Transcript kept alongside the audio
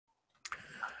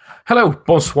Hello,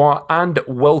 bonsoir, and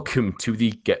welcome to the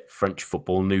Get French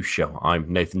Football News Show.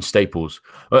 I'm Nathan Staples.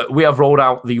 We have rolled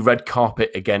out the red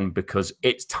carpet again because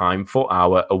it's time for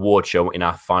our award show in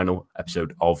our final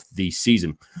episode of the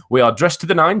season. We are dressed to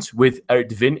the nines with Eric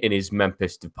Devin in his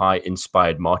Memphis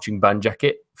Depay-inspired marching band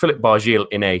jacket, Philippe Bargil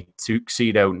in a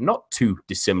tuxedo not too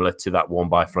dissimilar to that worn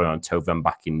by Florian Thauvin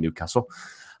back in Newcastle,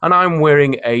 and I'm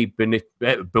wearing a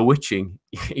bewitching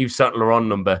Yves Saint Laurent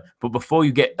number. But before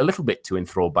you get a little bit too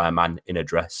enthralled by a man in a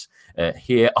dress,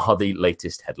 here are the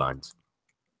latest headlines.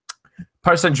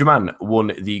 Paris Saint-Germain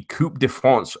won the Coupe de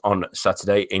France on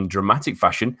Saturday in dramatic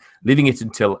fashion, leaving it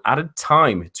until added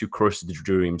time to crush the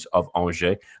dreams of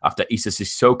Angers after Issa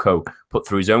Sissoko put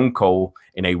through his own goal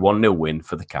in a 1-0 win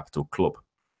for the capital club.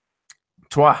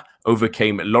 Troyes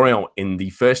overcame Lorient in the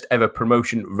first ever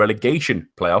promotion relegation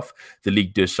playoff, the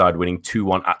Ligue 2 side winning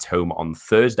 2-1 at home on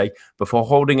Thursday before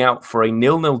holding out for a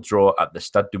 0-0 draw at the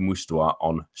Stade de Moustoir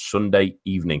on Sunday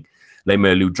evening. Les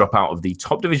Merlus drop out of the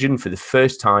top division for the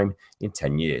first time in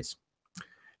 10 years.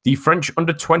 The French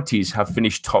under-20s have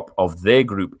finished top of their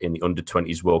group in the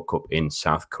under-20s World Cup in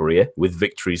South Korea with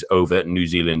victories over New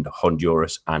Zealand,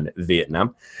 Honduras and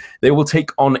Vietnam. They will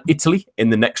take on Italy in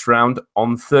the next round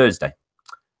on Thursday.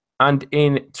 And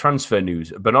in transfer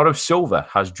news, Bernardo Silva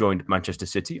has joined Manchester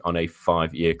City on a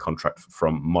 5-year contract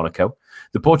from Monaco.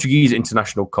 The Portuguese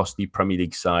international cost the Premier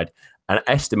League side an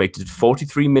estimated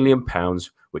 £43 million,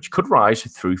 which could rise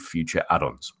through future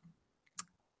add-ons.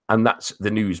 And that's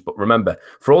the news. But remember,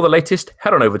 for all the latest,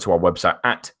 head on over to our website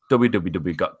at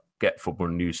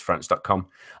www.getfootballnewsfrance.com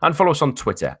and follow us on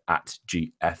Twitter at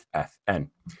GFFN.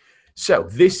 So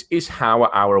this is how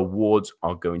our awards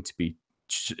are going to be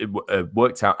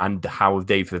worked out and how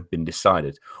they've been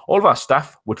decided. All of our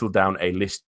staff whittled down a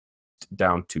list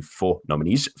down to 4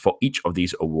 nominees for each of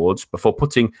these awards before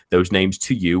putting those names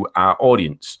to you, our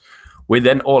audience. We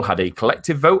then all had a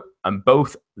collective vote, and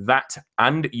both that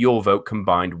and your vote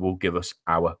combined will give us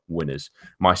our winners.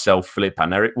 Myself, Philip,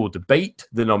 and Eric will debate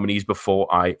the nominees before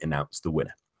I announce the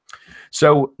winner.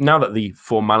 So now that the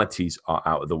formalities are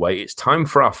out of the way, it's time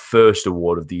for our first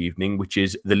award of the evening, which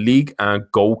is the Ligue 1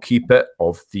 Goalkeeper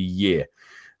of the Year.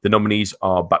 The nominees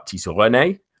are Baptiste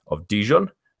René of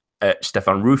Dijon,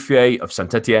 Stéphane Ruffier of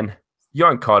Saint-Etienne,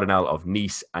 Yohan Cardinal of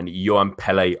Nice, and Yohan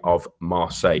Pelé of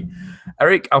Marseille.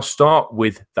 Eric, I'll start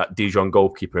with that Dijon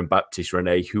goalkeeper in Baptiste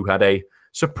René, who had a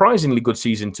surprisingly good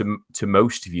season to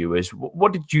most viewers.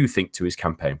 What did you think to his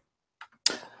campaign?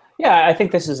 Yeah, I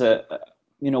think this is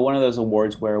one of those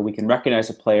awards where we can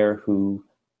recognize a player who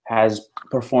has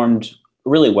performed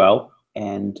really well,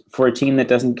 and for a team that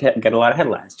doesn't get a lot of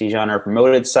headlines. Dijon are a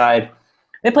promoted side.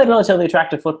 They played relatively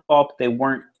attractive football, but they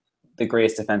weren't the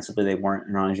greatest defensively. They weren't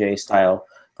an Angers style,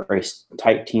 very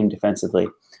tight team defensively.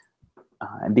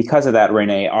 And because of that,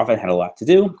 Rene often had a lot to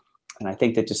do. And I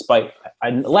think that despite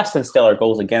less than stellar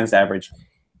goals against average,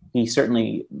 he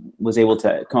certainly was able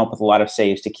to come up with a lot of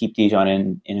saves to keep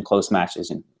Dijon in close matches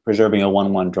and preserving a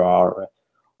 1-1 draw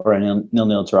or a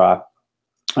 0-0 draw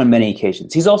on many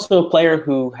occasions. He's also a player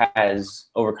who has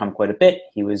overcome quite a bit.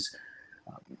 He was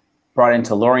brought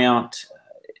into Lorient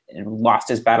and lost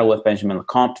his battle with Benjamin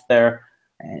Lecomte there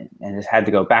and has had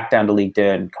to go back down to Ligue 2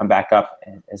 and come back up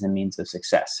as a means of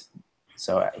success.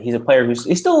 So he's a player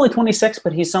he's still only 26,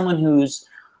 but he's someone who's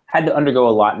had to undergo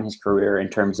a lot in his career in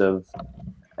terms of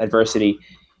adversity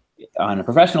on a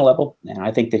professional level, and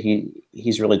I think that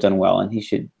he's really done well, and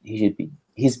he's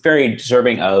very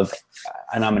deserving of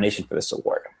a nomination for this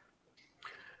award.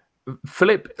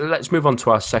 Philip, let's move on to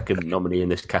our second nominee in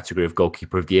this category of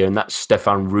Goalkeeper of the Year, and that's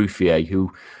Stéphane Ruffier,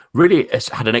 who really has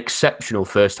had an exceptional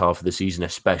first half of the season,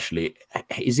 especially.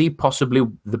 Is he possibly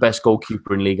the best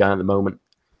goalkeeper in Ligue 1 at the moment?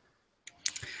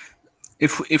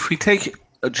 If we take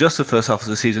just the first half of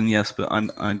the season, yes, but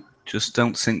I just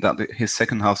don't think that his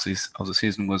second half of the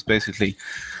season was basically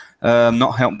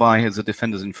not helped by the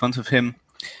defenders in front of him,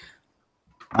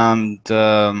 and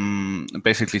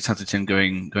basically Saint-Etienne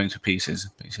going to pieces.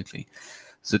 Basically,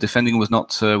 the defending was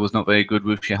not very good.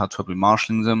 Ruffier had trouble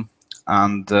marshalling them,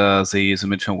 and the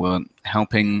midfield weren't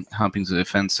helping the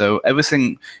defense. So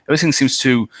everything seems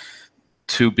to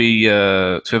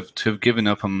have given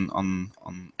up on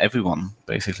everyone,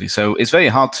 basically. So it's very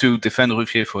hard to defend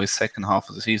Ruffier for his second half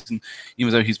of the season,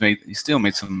 even though he still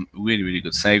made some really, really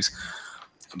good saves.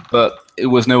 But it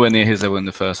was nowhere near his level in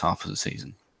the first half of the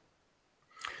season.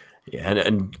 Yeah,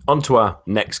 and on to our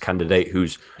next candidate,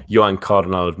 who's Yohan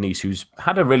Cardinal of Nice, who's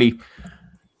had a really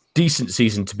decent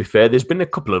season, to be fair. There's been a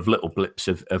couple of little blips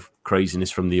of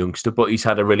craziness from the youngster, but he's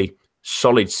had a really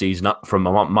solid season up from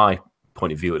my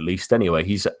point of view, at least. Anyway,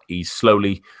 he's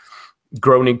slowly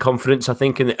grown in confidence, I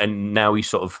think, and now he's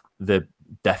sort of the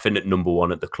definite number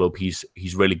one at the club. He's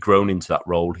really grown into that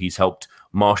role. He's helped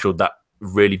marshal that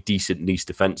really decent Nice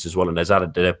defence as well, and has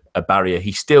added a barrier.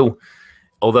 He's still,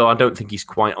 although I don't think he's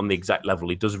quite on the exact level,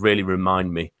 he does really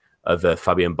remind me of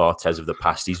Fabien Barthez of the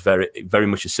past. He's very, very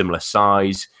much a similar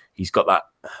size. He's got that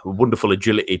wonderful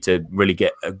agility to really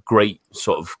get a great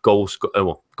sort of goal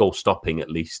stopping,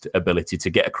 at least, ability to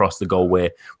get across the goal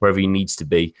wherever he needs to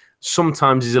be.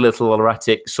 Sometimes he's a little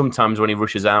erratic. Sometimes when he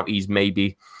rushes out, he's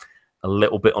maybe a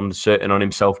little bit uncertain on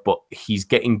himself, but he's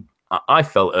getting, I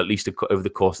felt at least over the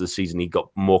course of the season, he got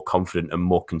more confident and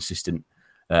more consistent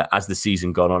as the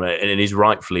season gone on. And it is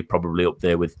rightfully probably up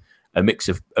there with a mix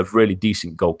of really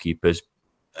decent goalkeepers.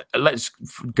 Let's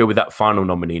go with that final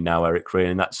nominee now, Eric Ray,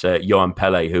 and that's Yohan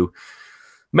Pele, who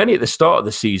many at the start of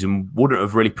the season wouldn't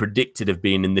have really predicted of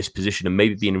being in this position and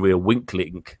maybe being a real weak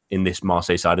link in this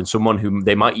Marseille side, and someone whom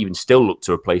they might even still look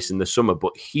to replace in the summer.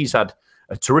 But he's had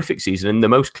a terrific season and the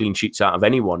most clean sheets out of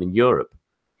anyone in Europe.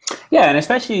 Yeah, and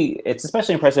it's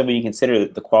especially impressive when you consider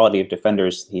the quality of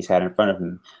defenders he's had in front of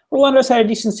him. Rolando's had a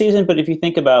decent season, but if you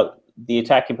think about the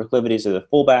attacking proclivities of the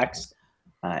fullbacks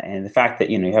and the fact that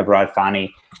you have Rod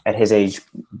Fani at his age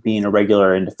being a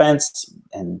regular in defense,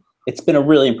 and it's been a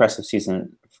really impressive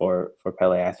season for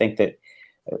Pele. I think that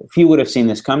few would have seen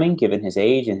this coming, given his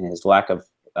age and his lack of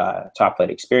top flight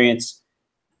experience.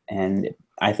 And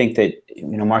I think that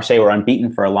Marseille were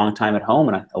unbeaten for a long time at home,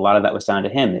 and a lot of that was down to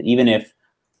him. That even if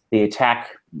the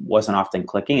attack wasn't often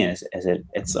clicking, as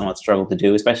it somewhat struggled to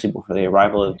do, especially before the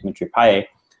arrival of Dimitri Payet,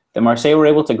 the Marseille were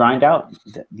able to grind out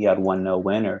the odd 1-0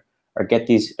 win or get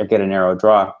a narrow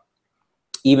draw,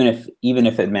 even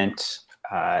if it meant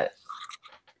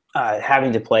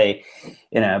having to play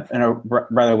in a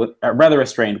rather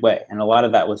restrained way. And a lot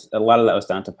of that was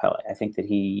down to Pele. I think that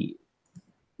he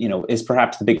is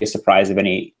perhaps the biggest surprise of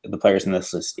any of the players in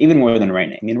this list, even more than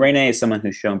René. I mean, René is someone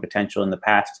who's shown potential in the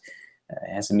past.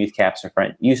 Has some youth caps or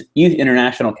youth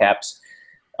international caps.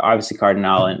 Obviously,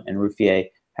 Cardinal and Ruffier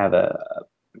have a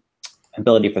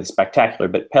ability for the spectacular,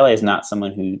 but Pele is not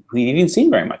someone who you've even seen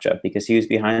very much of, because he was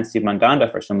behind Steve Mandanda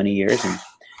for so many years, and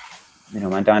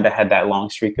Mandanda had that long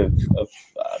streak of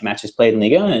matches played in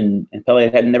Ligue 1, and Pele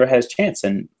had never had his chance,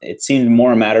 and it seemed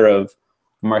more a matter of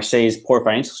Marseille's poor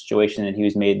financial situation that he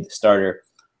was made the starter,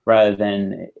 rather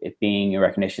than it being a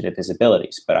recognition of his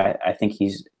abilities. But I think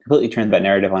he's completely turned that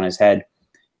narrative on his head.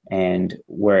 And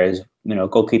whereas,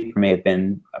 goalkeeper may have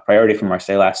been a priority for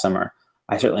Marseille last summer,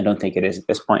 I certainly don't think it is at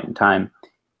this point in time,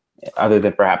 other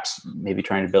than perhaps maybe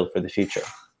trying to build for the future.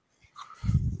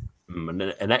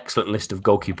 An excellent list of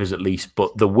goalkeepers at least,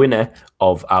 but the winner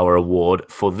of our award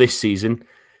for this season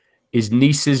is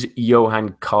Nice's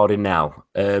Yohan Cardinal.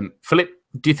 Philip,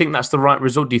 do you think that's the right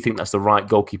result? Do you think that's the right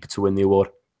goalkeeper to win the award?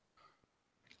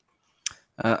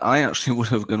 I actually would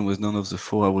have gone with none of the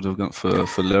four. I would have gone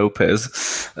for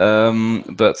Lopez,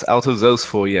 but out of those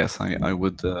four, yes, I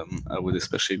would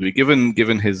especially agree.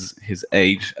 Given his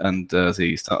age and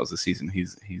the start of the season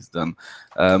he's done,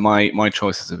 my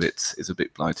choice is a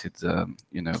bit blighted,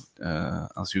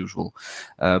 as usual,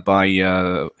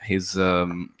 by his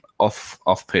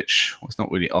off pitch. Well, it's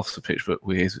not really off the pitch, but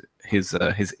with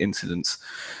his incidents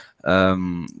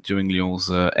during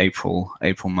Lyon's April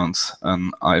months,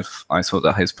 and I thought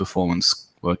that his performance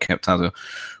were kept at a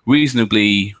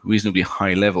reasonably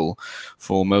high level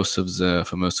for most of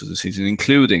the season,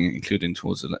 including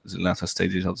towards the latter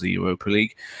stages of the Europa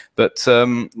League. But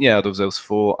out of those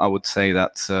four, I would say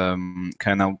that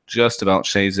Cardinal just about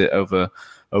shaves it over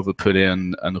Pelé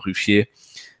and Ruffier.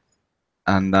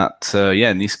 And that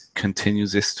Nice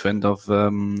continues this trend of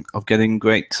getting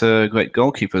great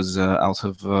goalkeepers out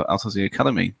of the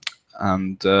academy,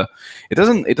 and it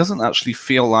doesn't actually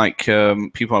feel like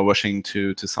people are rushing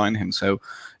to sign him. So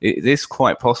it is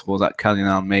quite possible that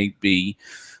Cardinal may be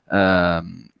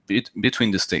between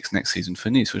the sticks next season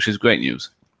for Nice, which is great news.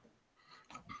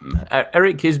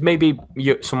 Eric, is maybe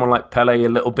someone like Pele a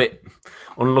little bit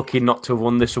unlucky not to have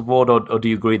won this award, or do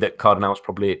you agree that Cardinal's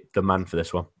probably the man for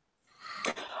this one?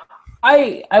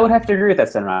 I would have to agree with that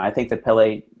sentiment. I think that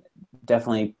Pele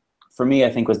definitely, for me,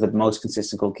 I think was the most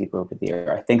consistent goalkeeper over the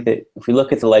year. I think that if we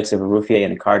look at the likes of a Ruffier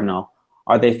and a Cardinal,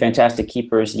 are they fantastic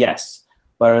keepers? Yes.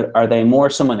 But are they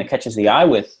more someone that catches the eye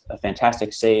with a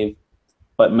fantastic save,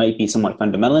 but might be somewhat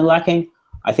fundamentally lacking?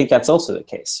 I think that's also the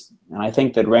case. And I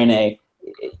think that René,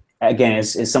 again,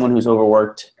 is someone who's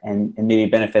overworked and maybe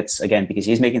benefits, again, because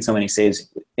he's making so many saves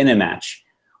in a match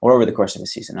or over the course of a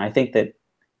season. I think that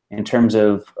in terms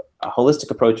of a holistic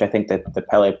approach, I think that the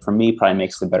Pele, for me, probably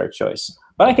makes the better choice.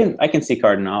 But I can see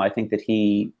Cardinal. I think that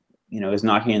he, is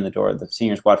knocking on the door of the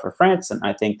senior squad for France, and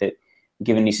I think that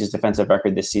given Nice's defensive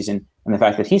record this season and the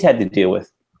fact that he's had to deal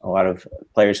with a lot of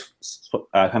players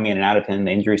coming in and out of him.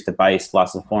 The injuries to Bice,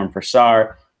 loss of form for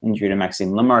Sarr, injury to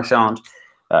Maxime Lemarchand,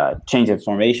 change of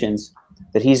formations.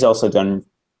 That he's also done.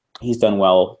 He's done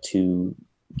well to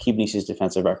keep Nice's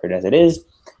defensive record as it is,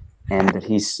 and that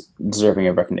he's deserving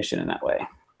of recognition in that way.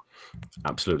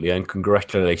 Absolutely, and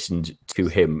congratulations to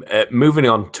him. Moving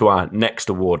on to our next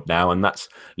award now, and that's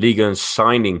Ligue 1's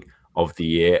signing of the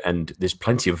year. And there's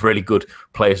plenty of really good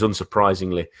players,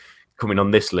 unsurprisingly, coming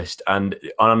on this list. And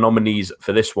our nominees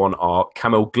for this one are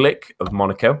Kamil Glik of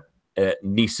Monaco,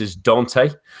 Nice's Dante,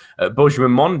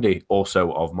 Benjamin Mendy,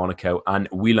 also of Monaco, and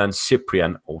Wieland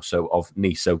Cyprien, also of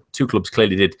Nice. So two clubs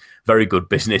clearly did very good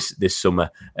business this summer,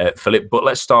 Philip. But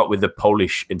let's start with the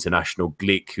Polish international,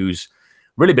 Glik, who's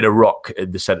really been a rock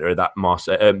at the centre of that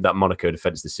Monaco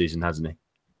defence this season, hasn't he?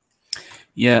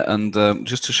 Yeah, and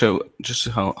just to show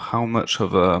how much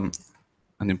of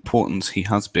an importance he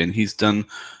has been, he's done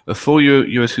a full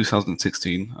Euro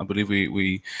 2016. I believe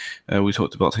we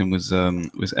talked about him with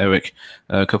Eric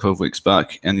a couple of weeks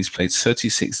back, and he's played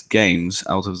 36 games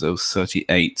out of those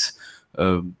 38,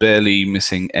 barely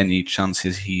missing any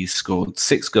chances. He scored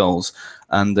 6 goals,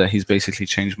 and he's basically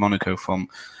changed Monaco from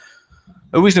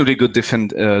a reasonably good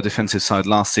defensive side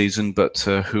last season, but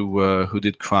who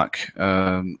did crack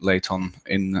late on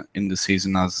in the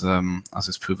season, as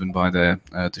is proven by their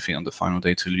defeat on the final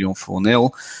day to Lyon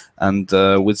 4-0. And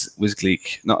with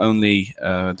Glik, not only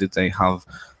did they have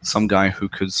some guy who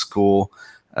could score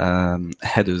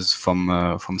headers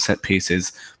from set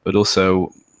pieces, but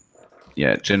also,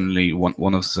 yeah, generally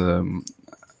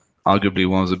arguably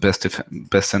one of the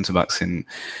best centre backs in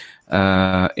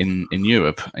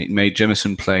Europe. It made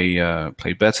Jemison play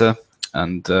better,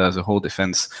 and the whole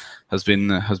defense has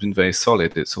been very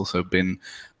solid. It's also been,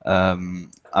 I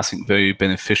think, very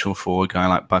beneficial for a guy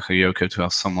like Bakayoko to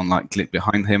have someone like Glik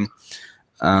behind him,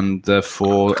 and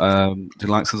for the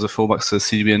likes of the fullbacks,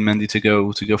 CDB and Mendy to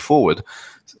go forward.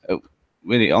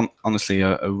 Really, honestly,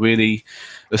 a really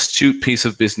astute piece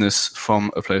of business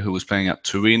from a player who was playing at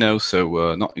Torino.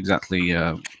 So not exactly,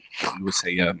 you would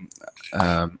say, a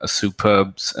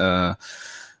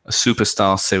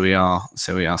superstar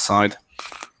Serie A side,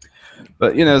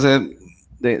 but you know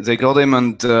they got him,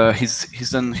 and he's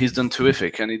done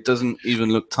terrific, and it doesn't even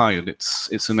look tired.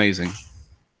 It's amazing.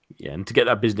 Yeah, and to get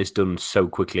that business done so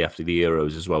quickly after the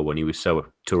Euros as well, when he was so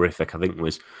terrific, I think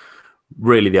was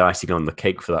really the icing on the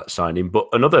cake for that signing. But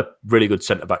another really good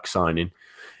centre back signing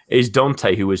is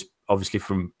Dante, who was obviously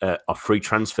from a free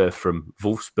transfer from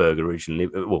Wolfsburg originally.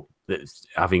 Well,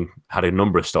 having had a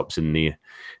number of stops in the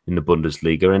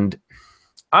Bundesliga, and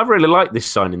I really like this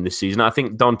signing this season. I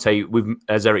think Dante,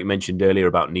 as Eric mentioned earlier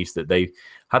about Nice, that they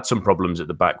had some problems at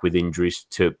the back with injuries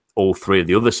to all 3 of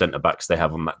the other centre backs they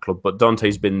have on that club. But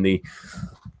Dante's been the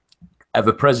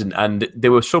ever present, and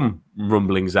there were some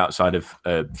rumblings outside of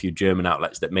a few German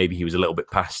outlets that maybe he was a little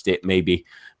bit past it, maybe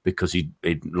because he'd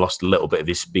lost a little bit of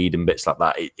his speed and bits like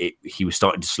that. He was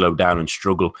starting to slow down and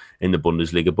struggle in the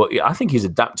Bundesliga. But I think he's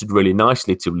adapted really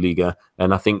nicely to Liga,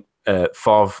 and I think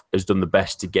Favre has done the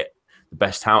best to get the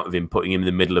best out of him, putting him in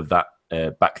the middle of that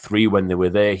back 3 when they were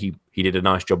there. He did a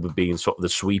nice job of being sort of the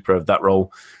sweeper of that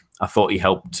role. I thought he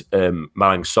helped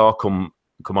Malang Sarr come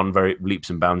on very leaps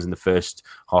and bounds in the first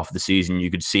half of the season. You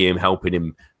could see him helping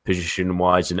him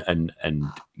position-wise and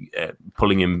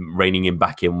pulling him, reining him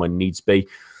back in when needs be.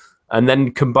 And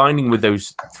then combining with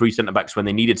those 3 centre-backs when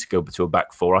they needed to go to a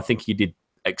back 4, I think he did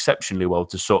exceptionally well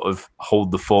to sort of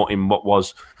hold the fort in what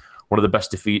was one of the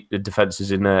best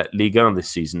defences in Ligue 1 this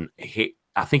season.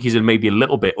 I think he's maybe a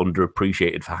little bit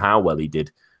underappreciated for how well he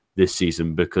did this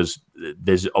season, because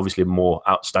there's obviously more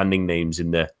outstanding names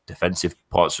in the defensive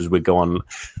parts as we go on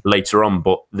later on.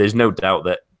 But there's no doubt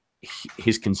that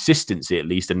his consistency, at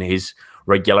least, and his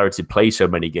regularity to play so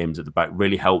many games at the back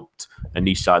really helped a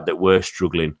Nice side that were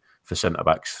struggling for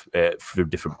centre-backs for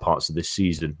different parts of this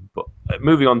season. But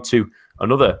moving on to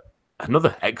another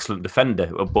excellent defender,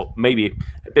 but maybe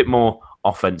a bit more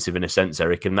offensive in a sense,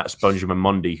 Eric, and that's Benjamin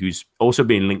Mendy, who's also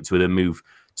been linked with a move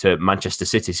to Manchester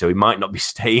City, so he might not be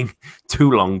staying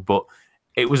too long, but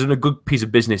it was a good piece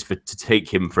of business to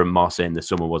take him from Marseille in the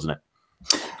summer, wasn't it?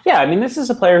 Yeah, I mean, this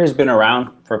is a player who's been around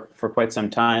for quite some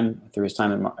time through his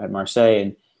time at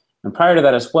Marseille and prior to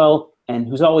that as well, and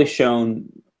who's always shown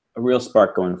a real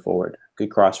spark going forward. Good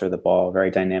crosser of the ball,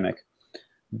 very dynamic.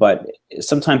 But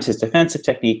sometimes his defensive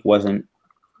technique wasn't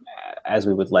as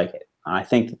we would like it. I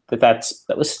think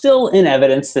that was still in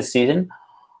evidence this season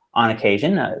on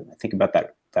occasion. I think about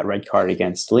that red card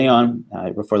against Lyon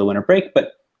before the winter break.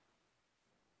 But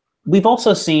we've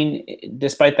also seen,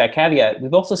 despite that caveat,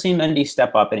 we've also seen Mendy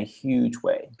step up in a huge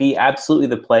way, be absolutely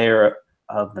the player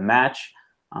of the match,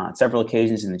 on several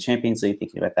occasions in the Champions League,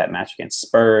 thinking about that match against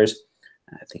Spurs,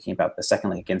 thinking about the second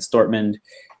leg against Dortmund,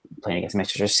 playing against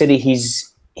Manchester City.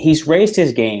 He's raised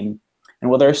his game, and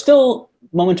while there are still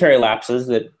momentary lapses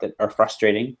that are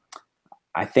frustrating,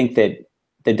 I think that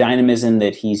the dynamism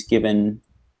that he's given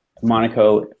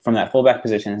Monaco from that fullback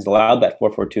position has allowed that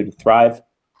 4-4-2 to thrive,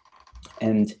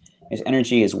 and his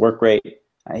energy, his work rate,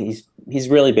 he's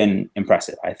really been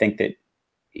impressive. I think that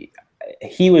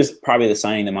he was probably the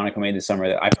signing that Monaco made this summer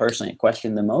that I personally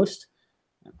questioned the most.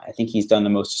 I think he's done the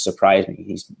most to surprise me.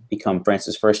 He's become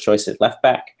France's first choice at left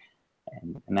back,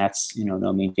 and that's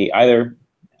no mean feat either.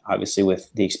 Obviously,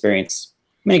 with the experience,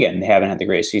 I mean, again, they haven't had the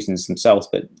greatest seasons themselves,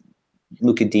 but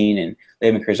Luca Dean and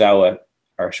Levan Kurzawa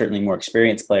are certainly more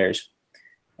experienced players,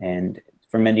 and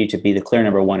for Mendy to be the clear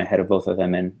number one ahead of both of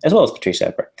them, and as well as Patrice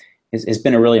Evra, has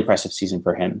been a really impressive season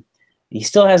for him. He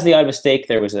still has the odd mistake.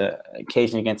 There was an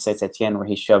occasion against Saint-Etienne where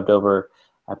he shoved over,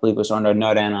 I believe it was Arnaud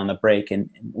Norin on the break, and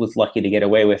was lucky to get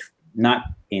away with not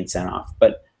being sent off.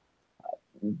 But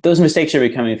those mistakes are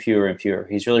becoming fewer and fewer.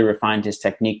 He's really refined his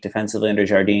technique defensively under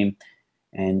Jardim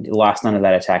and lost none of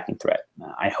that attacking threat.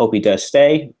 I hope he does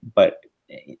stay, but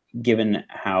given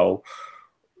how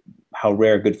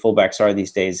rare good fullbacks are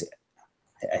these days,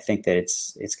 I think that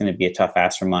it's going to be a tough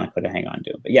ask for Monaco to hang on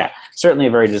to. But yeah, certainly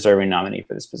a very deserving nominee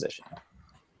for this position.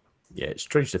 Yeah, it's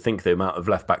strange to think the amount of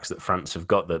left backs that France have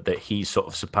got that he's sort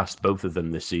of surpassed both of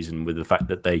them this season, with the fact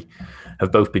that they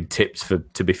have both been tipped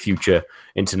to be future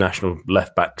international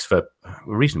left backs for a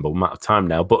reasonable amount of time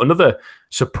now. But another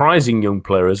surprising young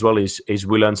player as well is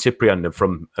Willian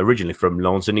Cyprien originally from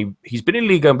Lens, and he's been in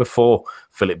Ligue 1 before,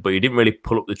 Philip, but he didn't really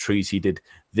pull up the trees he did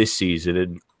this season.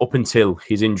 And up until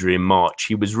his injury in March,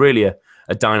 he was really a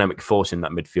dynamic force in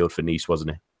that midfield for Nice,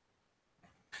 wasn't he?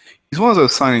 He's one of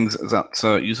those signings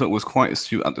that you thought was quite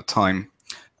astute at the time,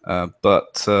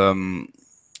 but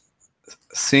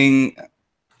seeing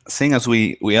as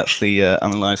we actually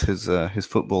analysed his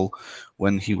football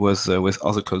when he was with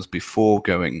other clubs before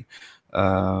going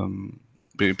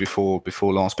before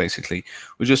Lens, basically,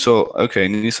 we just saw, okay,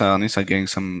 Nice are getting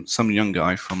some young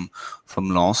guy from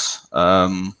Lens.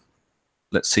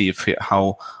 Let's see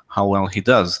how well he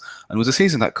does. And with the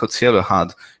season that Coetzee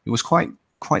had, it was quite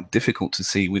difficult to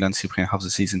see Willian Cyprien have the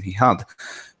season he had,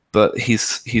 but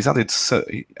he's added so.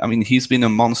 I mean, he's been a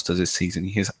monster this season.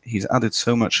 He's added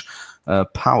so much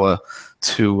power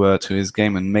to his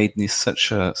game and made Nice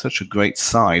such a great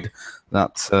side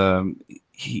that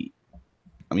he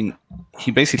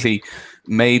basically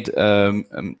made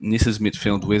Nice's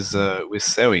midfield with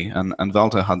Seri, and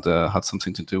Walter had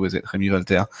something to do with it, Rémi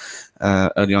Walter,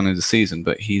 early on in the season,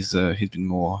 but he's been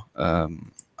more.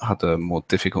 Had a more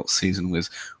difficult season with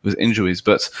injuries,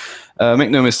 but make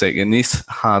no mistake, Nice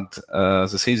had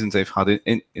the seasons they've had,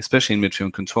 especially in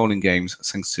midfield, controlling games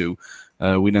thanks to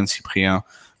Willian Cyprien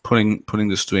pulling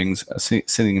the strings,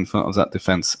 sitting in front of that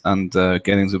defense, and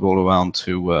getting the ball around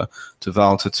to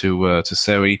Walter, to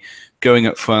Seri, going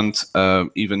up front,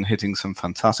 even hitting some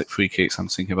fantastic free kicks. I'm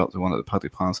thinking about the one at the Parc des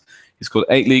Princes. He scored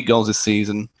 8 league goals this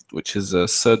season, which is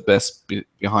third best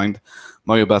behind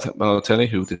Mario Balotelli,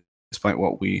 who did, despite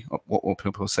what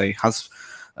people say, has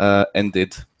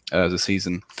ended the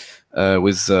season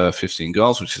with 15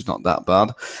 goals, which is not that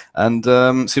bad. And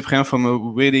Cyprien, from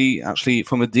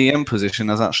a DM position,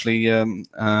 has actually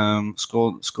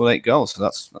scored 8 goals. So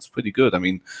that's pretty good. I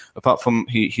mean, apart from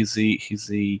he's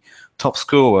the top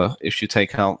scorer if you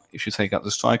take out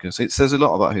the strikers. It says a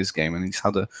lot about his game, and he's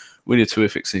had a really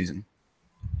terrific season.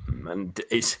 And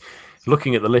it's.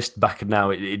 Looking at the list back now,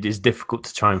 it is difficult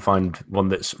to try and find one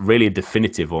that's really a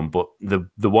definitive one. But the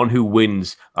one who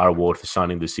wins our award for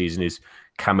signing the season is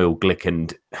Kamil Glik.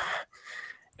 And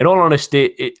in all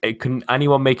honesty, can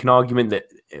anyone make an argument that,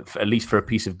 at least for a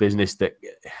piece of business, that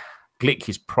Glik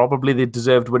is probably the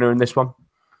deserved winner in this one?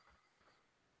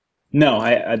 No,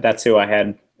 that's who I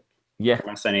had. Yeah, for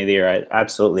my signing of the year.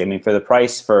 Absolutely. I mean, for the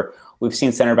price, we've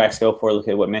seen center backs go for. Look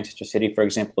at what Manchester City, for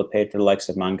example, have paid for the likes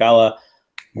of Mangala.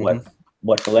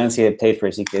 What Valencia have paid for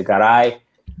Ezekiel Garay,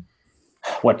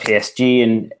 what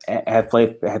PSG have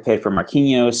paid for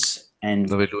Marquinhos and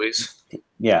David Luiz.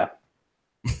 Yeah,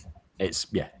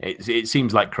 it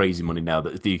seems like crazy money now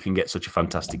that you can get such a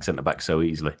fantastic centre back so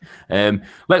easily.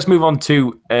 Let's move on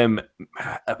to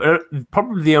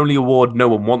probably the only award no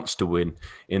one wants to win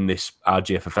in this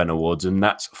RGFFN Awards, and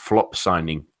that's flop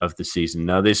signing of the season.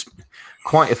 Now, there's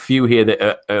quite a few here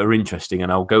that are interesting,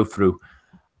 and I'll go through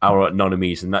our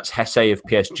nominees, and that's Hesse of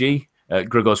PSG,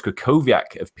 Grzegorz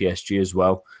Krychowiak of PSG as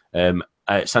well,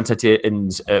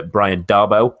 Saint-Étienne's Brian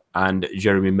Darboe and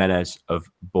Jeremy Menez of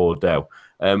Bordeaux.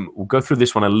 We'll go through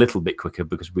this one a little bit quicker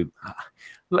because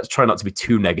let's try not to be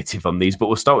too negative on these, but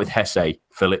we'll start with Hesse,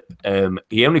 Philip.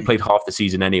 He only played half the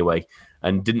season anyway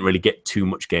and didn't really get too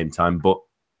much game time, but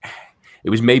it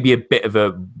was maybe a bit of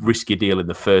a risky deal in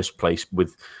the first place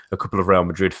with a couple of Real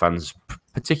Madrid fans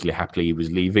particularly happily he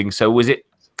was leaving. So was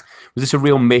this a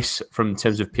real miss in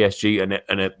terms of PSG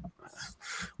and a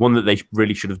one that they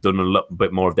really should have done a little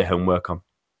bit more of their homework on?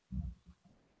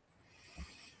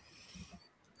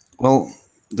 Well,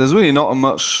 there's really not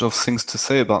much of things to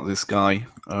say about this guy,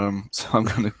 so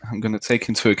I'm gonna take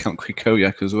into account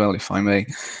Krychowiak as well, if I may.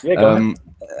 Yeah, go ahead.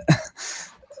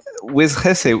 With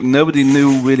Hesse, nobody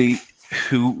knew really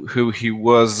who he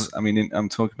was. I mean, I'm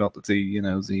talking about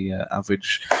the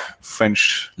average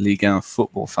French Ligue 1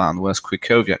 football fan. Whereas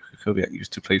Krychowiak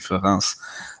used to play for Reims,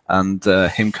 and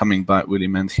him coming back really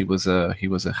meant he was a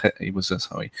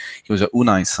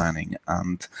Unai signing,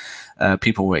 and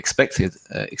people were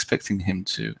expecting him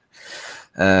to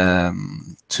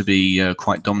be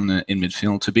quite dominant in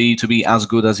midfield, to be as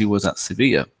good as he was at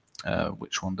Sevilla,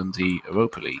 which won them the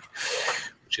Europa League,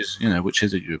 which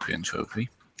is a European trophy.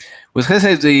 With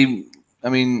Hesse, the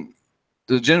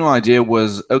general idea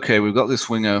was, okay, we've got this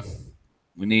winger,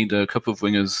 we need a couple of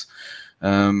wingers.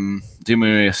 Di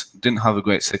Maria didn't have a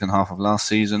great second half of last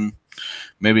season.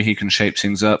 Maybe he can shape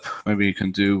things up. Maybe he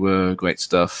can do great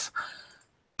stuff,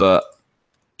 but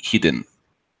he didn't.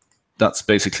 That's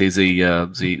basically the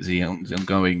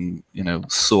ongoing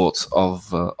sort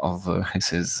of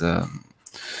Hesse's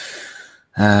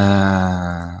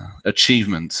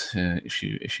achievement, if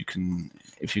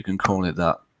you can call it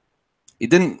that. He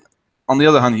didn't. On the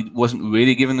other hand, he wasn't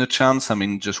really given a chance. I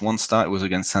mean, just one start was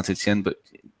against Saint-Étienne, but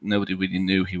nobody really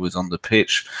knew he was on the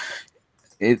pitch.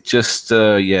 It just,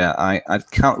 I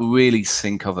can't really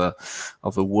think of a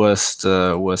worse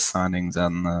signing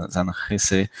than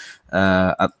Hesse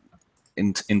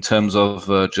in terms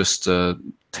of just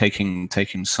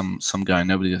taking some guy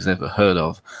nobody has ever heard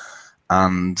of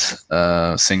and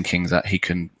thinking that he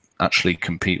can actually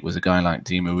compete with a guy like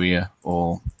Di Maria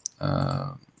or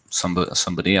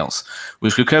somebody else.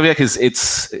 With Krychowiak,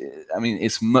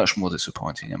 it's much more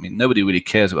disappointing. I mean, nobody really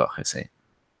cares about Hesse,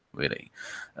 really.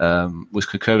 With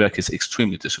Krychowiak, it's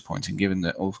extremely disappointing, given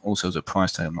that also the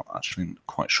price tag. I'm not actually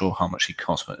quite sure how much he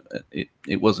cost, but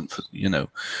it wasn't for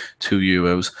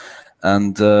 €2,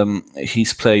 and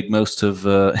he's played most of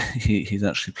he's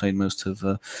actually played most of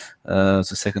the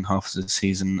second half of the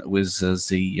season with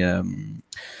the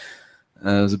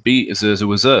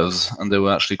reserves, and there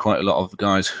were actually quite a lot of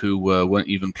guys who weren't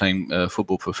even playing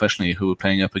football professionally who were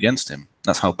playing up against him.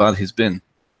 That's how bad he's been.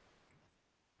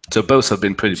 So both have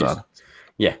been pretty bad.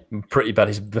 Yeah, pretty bad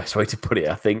is the best way to put it,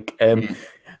 I think.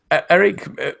 Eric,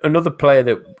 another player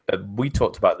that we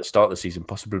talked about at the start of the season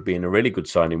possibly being a really good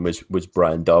signing was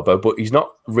Brian Darboe, but he's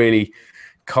not really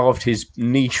carved his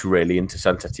niche really into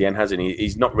Saint-Étienne, hasn't he?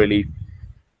 He's not really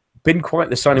been quite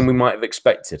the signing we might have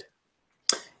expected.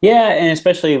 Yeah, and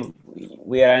especially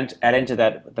we had into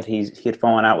that he had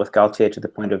fallen out with Galtier to the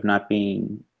point of not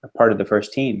being a part of the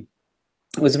first team.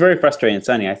 It was very frustrating and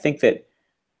sunny. I think that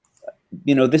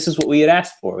this is what we had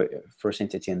asked for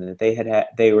Saint-Étienne, that if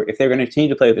they were going to continue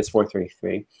to play with this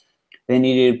 4-3-3, they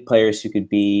needed players who could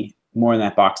be more in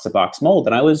that box-to-box mold.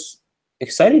 And I was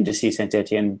excited to see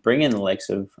Saint-Étienne bring in the likes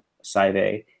of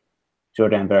Saive,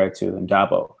 Jordan Veretout, and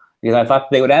Dabo, because I thought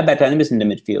they would add that dynamism to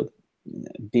midfield.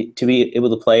 To be able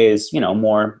to play as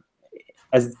more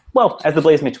as the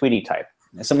Blaise Matuidi type,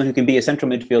 as someone who can be a central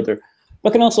midfielder,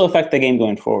 but can also affect the game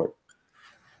going forward.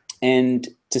 And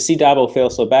to see Dabo fail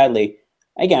so badly,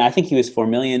 again, I think he was $4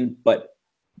 million, but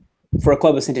for a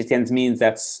club of Saint-Étienne's means,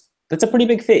 that's a pretty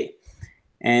big fee.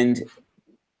 And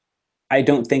I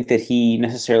don't think that he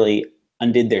necessarily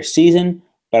undid their season,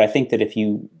 but I think that if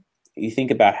you think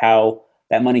about how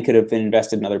that money could have been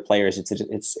invested in other players,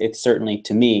 it's certainly,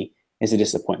 to me, is a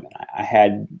disappointment.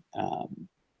 I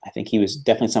think he was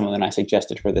definitely someone that I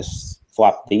suggested for this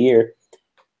flop of the year,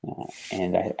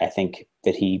 and I think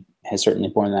that he has certainly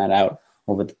borne that out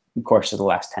over the course of the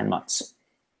last 10 months.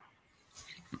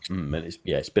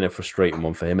 It's been a frustrating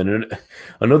one for him, and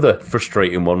another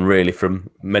frustrating one, really, from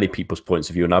many people's points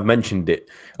of view. And I've mentioned it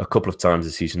a couple of times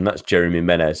this season. That's Jeremy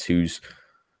Menez, who's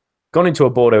gone into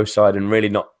a Bordeaux side and really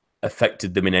not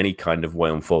affected them in any kind of way.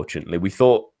 Unfortunately, we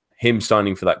thought him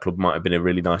signing for that club might have been a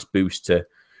really nice boost to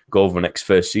go over next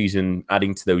first season,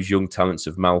 adding to those young talents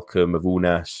of Malcolm, of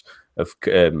Unas, of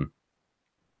Francois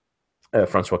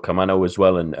Camano as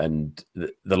well, and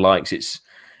the likes. It's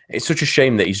such a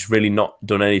shame that he's really not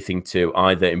done anything to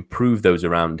either improve those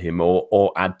around him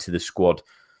or add to the squad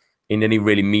in any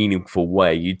really meaningful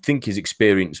way. You'd think his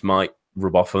experience might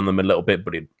rub off on them a little bit,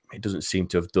 but it doesn't seem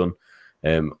to have done.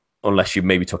 Unless you're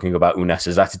maybe talking about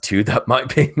Unes's attitude, that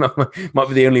might be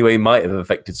the only way he might have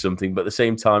affected something. But at the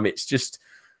same time, it's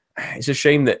a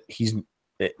shame that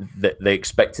that they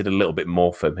expected a little bit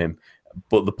more from him.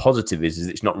 But the positive is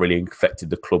it's not really affected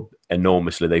the club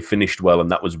enormously. They finished well,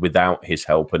 and that was without his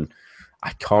help. And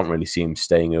I can't really see him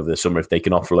staying over the summer. If they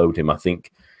can offload him, I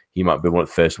think he might be one of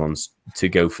the first ones to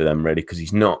go for them, really, because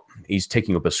he's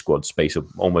taking up a squad space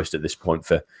almost at this point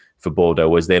for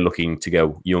Bordeaux, as they're looking to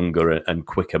go younger and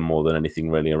quicker more than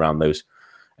anything really around those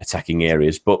attacking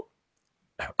areas. But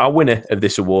our winner of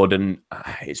this award, and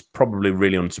it's probably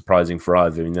really unsurprising for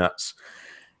either, and that's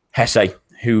Hesse,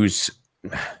 who's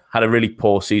had a really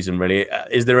poor season, really.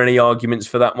 Is there any arguments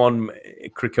for that one?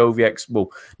 Krychowiak's,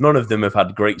 well, none of them have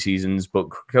had great seasons, but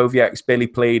Krychowiak's barely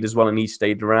played as well, and he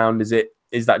stayed around.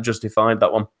 Is that justified,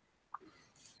 that one?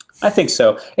 I think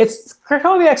so. It's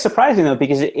Krychowiak's surprising, though,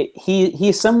 because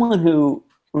he's someone who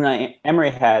Unai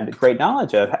Emery had great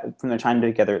knowledge of from their time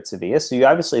together at Sevilla. So you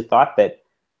obviously thought that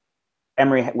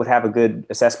Emery would have a good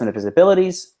assessment of his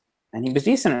abilities, and he was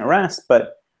decent at rest,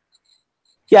 but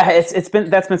yeah, that's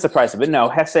been surprising. But no,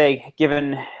 Hesse,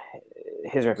 given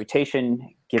his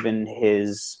reputation, given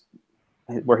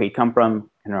where he'd come from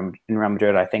in Real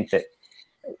Madrid, I think that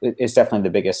it's definitely the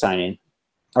biggest signing,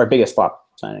 or biggest flop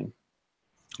signing.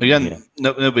 Again,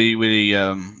 nobody really.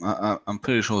 I'm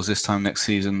pretty sure this time next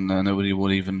season, nobody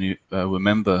will even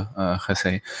remember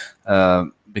Hesse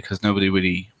because nobody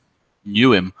really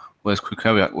knew him. Whereas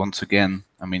Krychowiak, once again,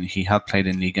 I mean, he had played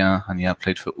in Ligue 1 and he had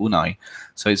played for Unai,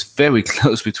 so it's very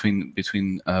close between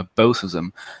both of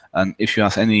them. And if you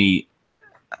ask any,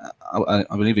 I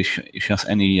believe if you ask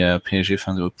any PSG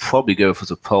fans, they would probably go for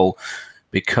the Pole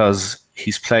because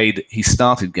he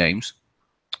started games.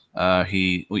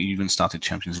 He even started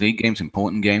Champions League games,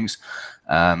 important games,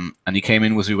 and he came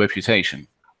in with a reputation,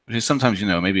 which is sometimes,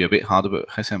 maybe a bit harder. But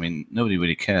I mean, nobody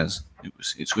really cares.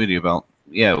 It's really about.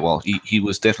 Yeah, well, he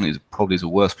was definitely probably the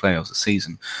worst player of the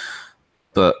season,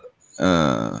 but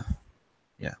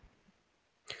yeah,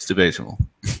 it's debatable.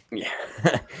 Yeah,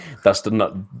 that's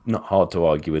not hard to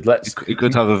argue with. We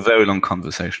could have a very long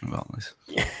conversation about this.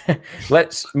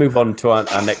 Let's move on to our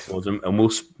next ones, and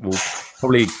we'll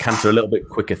probably canter a little bit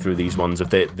quicker through these ones of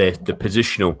the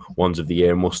positional ones of the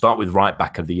year, and we'll start with right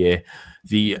back of the year.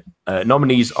 The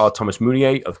nominees are Thomas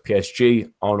Meunier of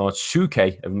PSG, Arnaud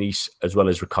Souquet of Nice, as well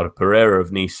as Ricardo Pereira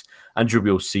of Nice, and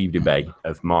Djibril Sidibe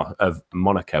of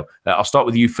Monaco. I'll start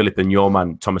with you, Philip, and your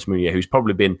man, Thomas Meunier, who's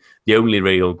probably been the only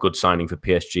real good signing for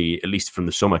PSG, at least from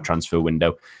the summer transfer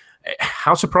window.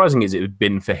 How surprising has it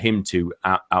been for him to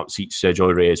outseat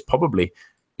Sergio Aurier, probably,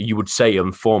 you would say,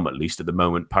 on form at least at the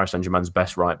moment, Paris Saint-Germain's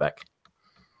best right back?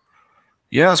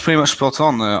 Yeah, that's pretty much spot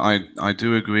on. I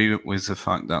do agree with the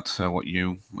fact that what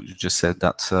you just said,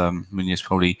 that Meunier is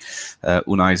probably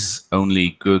Unai's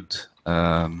only good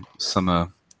summer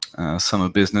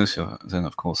business. Then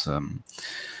of course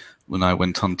Unai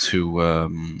went on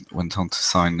to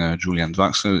sign Julian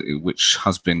Draxler, which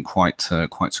has been quite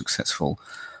successful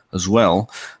as well.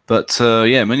 But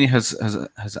yeah, Meunier has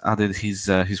added he's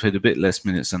played a bit less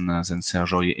minutes than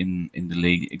Sergio in the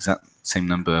league, exact same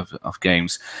number of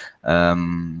games.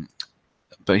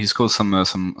 But he scored some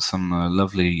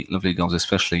lovely goals,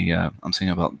 especially I'm thinking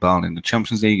about Bâle in the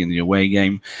Champions League in the away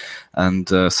game, and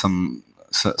some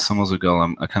other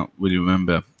goal I can't really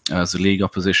remember the league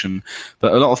opposition.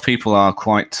 But a lot of people are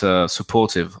quite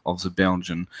supportive of the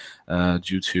Belgian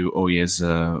due to Aurier's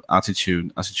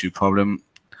attitude problem.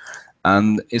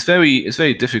 And it's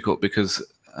very difficult because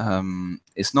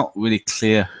it's not really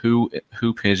clear who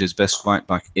PSG's best right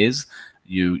back is.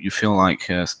 You feel like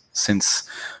since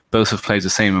both have played the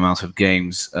same amount of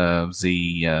games,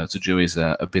 the jury is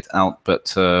a bit out.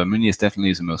 But Meunier is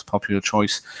definitely the most popular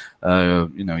choice.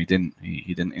 He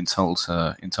didn't insult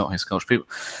his coach. People,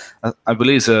 I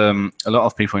believe a lot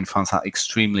of people in France are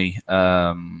extremely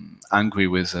angry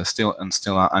with still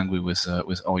are angry with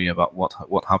Aurier about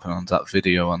what happened on that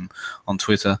video on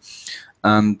Twitter.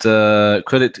 And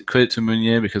credit to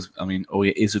Meunier, because I mean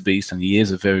Aurier is a beast and he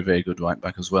is a very, very good right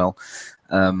back as well.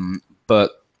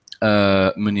 But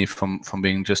Meunier, from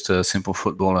being just a simple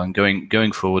footballer and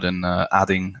going forward and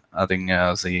adding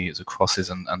the crosses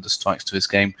and the strikes to his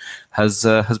game has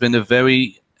been a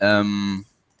very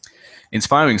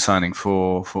inspiring signing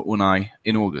for Unai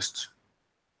in August.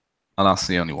 And that's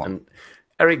the only one.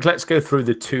 Eric, let's go through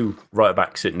the two right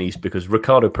backs at Nice, because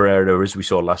Ricardo Pereira, as we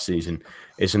saw last season,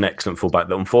 is an excellent fullback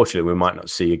that unfortunately we might not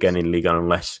see again in Ligue 1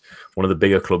 unless one of the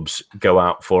bigger clubs go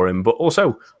out for him. But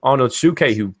also Arnaud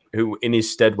Souquet, who in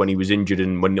his stead when he was injured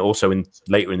and when also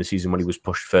later in the season when he was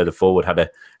pushed further forward had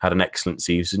an excellent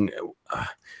season.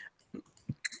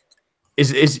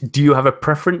 Do you have a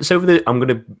preference over the?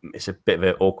 It's a bit of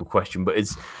an awkward question, but do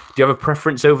you have a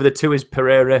preference over the two? Is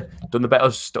Pereira done the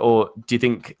better, or do you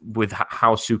think with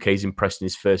how Souquet's impressed in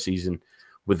his first season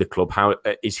with the club, how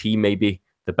is he maybe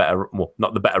the better? Well,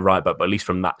 not the better right back, but at least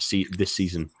from this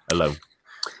season alone.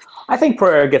 I think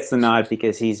Pereira gets the nod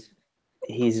because he's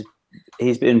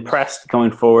been pressed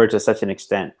going forward to such an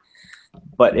extent.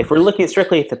 But if we're looking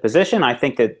strictly at the position, I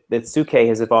think that Souquet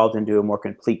has evolved into a more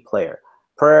complete player.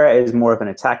 Pereira is more of an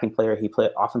attacking player. He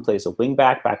often plays a wing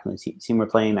back when the team were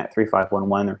playing that 3-5-1-1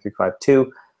 or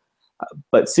 3-5-2.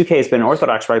 But Souquet has been an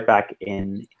orthodox right back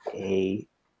in a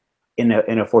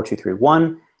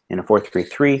 4-2-3-1, in a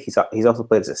 4-3-3. He's also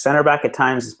played as a center back at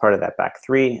times as part of that back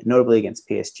three, notably against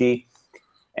PSG.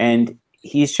 And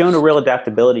he's shown a real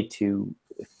adaptability to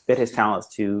fit his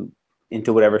talents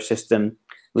into whatever system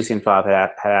Lucien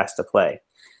Favre had asked to play.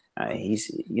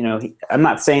 I'm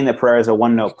not saying that Pereira is a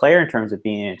one-note player in terms of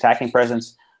being an attacking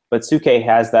presence, but Souquet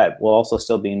has that while also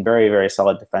still being very, very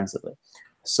solid defensively.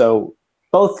 So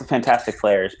both fantastic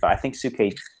players, but I think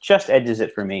Souquet just edges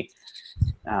it for me,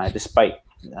 despite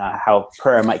how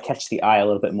Pereira might catch the eye a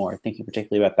little bit more, thinking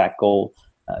particularly about that goal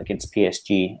against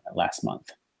PSG last month.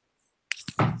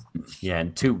 Yeah,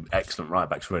 and two excellent right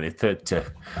backs, really. To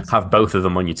have both of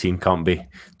them on your team can't be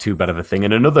too bad of a thing.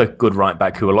 And another good right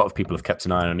back who a lot of people have kept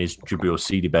an eye on is Djibril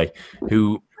Sidibe,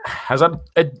 who has had,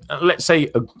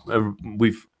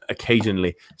 we've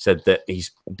occasionally said that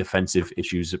his defensive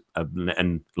issues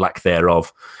and lack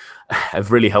thereof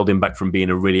have really held him back from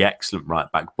being a really excellent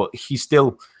right back. But he's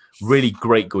still really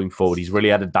great going forward. He's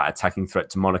really added that attacking threat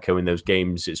to Monaco in those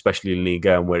games, especially in Ligue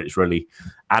 1, where it's really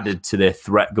added to their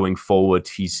threat going forward.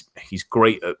 He's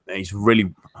great. He's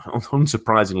really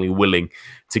unsurprisingly willing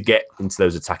to get into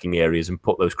those attacking areas and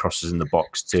put those crosses in the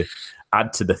box to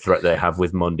add to the threat they have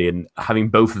with Mundi. And having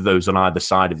both of those on either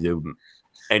side of them,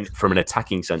 and from an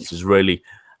attacking sense, has really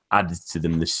added to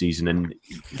them this season. And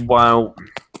while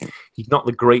he's not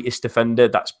the greatest defender,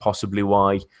 that's possibly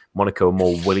why Monaco are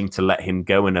more willing to let him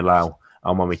go and allow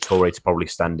Almami Touré to probably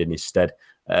stand in his stead.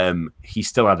 He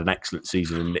still had an excellent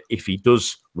season, and if he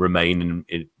does remain, and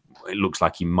it looks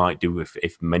like he might do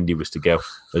if Mendy was to go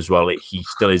as well, he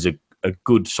still is a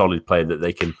good, solid player that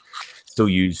they can still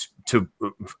use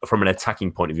from an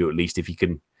attacking point of view, at least, if he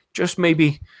can just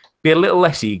maybe be a little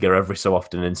less eager every so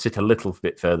often and sit a little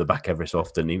bit further back every so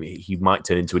often. He might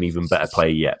turn into an even better player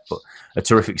yet, but a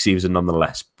terrific season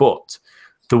nonetheless. But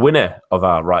the winner of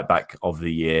our right back of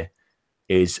the year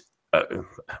is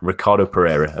Ricardo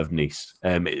Pereira of Nice.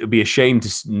 It would be a shame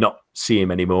to not see him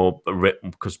anymore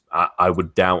because I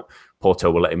would doubt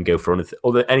Porto will let him go for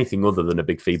anything other than a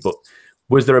big fee. But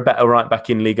was there a better right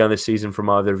back in Ligue 1 this season from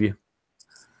either of you?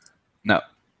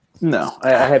 No, I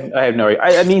have no.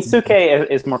 I mean, Souquet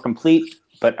is more complete,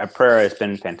 but Pereira has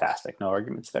been fantastic. No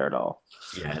arguments there at all.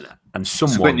 Yeah, and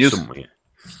someone.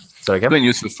 Sorry, again? Great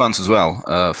use of funds as well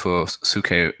for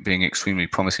Souquet being extremely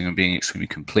promising and being extremely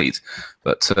complete.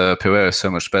 But Pereira is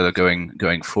so much better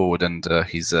going forward, and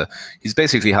he's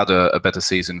basically had a better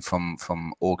season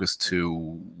from August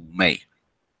to May.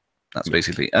 That's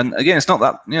basically. And again, it's not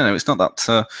that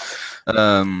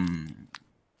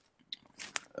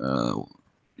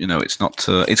it's not.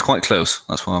 It's quite close.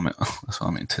 That's what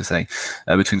I meant to say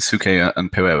between Souquet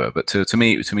and Pereira. But to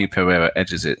me, Pereira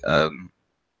edges it,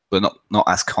 but not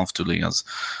as comfortably as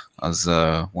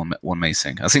one may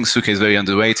think. I think Souquet is very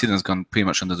underrated and has gone pretty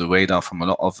much under the radar from a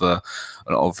lot of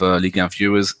Ligue 1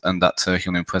 viewers, and that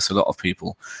he'll impress a lot of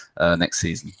people next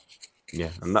season. Yeah,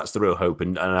 and that's the real hope,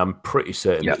 and I'm pretty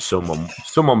certain that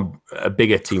someone, a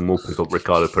bigger team will pick up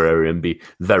Ricardo Pereira and be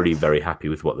very, very happy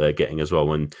with what they're getting as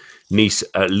well. And Nice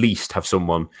at least have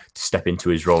someone to step into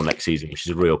his role next season, which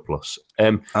is a real plus.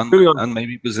 And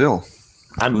maybe Brazil.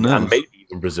 And maybe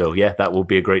even Brazil. Yeah, that will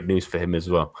be a great news for him as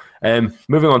well.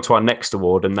 Moving on to our next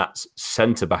award, and that's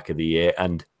Centre Back of the Year.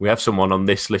 And we have someone on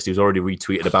this list who's already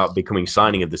retweeted about becoming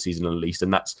signing of the season at least,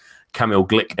 and that's Kamil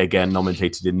Glik, again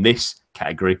nominated in this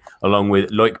category, along with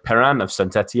Loic Perrin of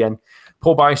Saint-Etienne,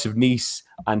 Paul Bice of Nice,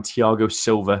 and Thiago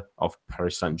Silva of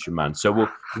Paris Saint-Germain. So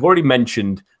we've already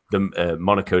mentioned the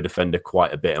Monaco defender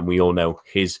quite a bit, and we all know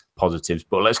his positives.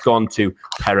 But let's go on to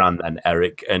Perrin then,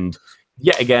 Eric. And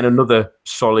yet again, another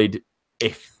solid,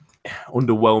 if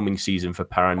underwhelming season for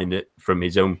Perrin from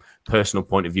his own personal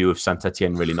point of view of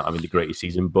Saint-Etienne really not having the greatest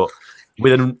season. But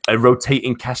with a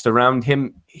rotating cast around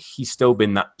him, he's still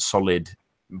been that solid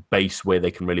base where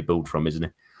they can really build from, isn't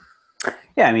he?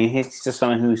 Yeah, I mean, he's just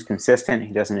someone who's consistent.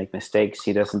 He doesn't make mistakes.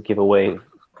 He doesn't give away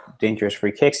dangerous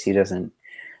free kicks. He doesn't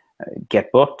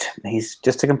get booked. He's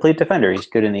just a complete defender. He's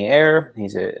good in the air.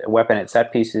 He's a weapon at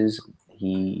set pieces.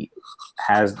 He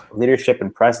has leadership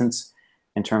and presence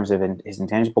in terms of his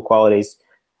intangible qualities.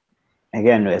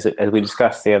 Again, as we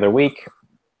discussed the other week,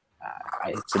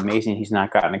 it's amazing he's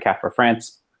not gotten a cap for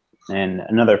France. And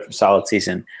another solid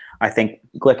season. I think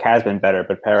Glick has been better,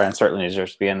 but Perrin certainly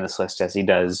deserves to be on this list, as he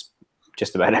does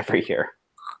just about every year.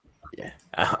 Yeah,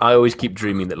 I always keep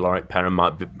dreaming that Laurent Perrin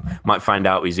might find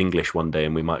out he's English one day,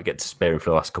 and we might get to spare him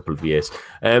for the last couple of years.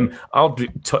 I'll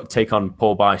take on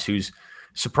Paul Bice, who's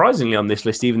surprisingly on this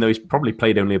list, even though he's probably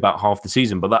played only about half the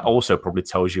season. But that also probably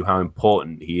tells you how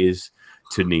important he is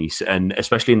to Nice, and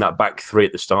especially in that back three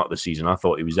at the start of the season, I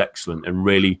thought he was excellent, and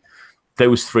really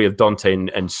those three of Dante and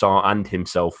Sarr and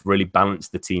himself really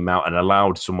balanced the team out and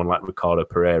allowed someone like Ricardo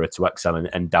Pereira to excel,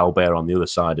 and Dalbert on the other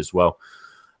side as well.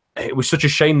 It was such a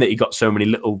shame that he got so many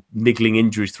little niggling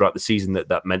injuries throughout the season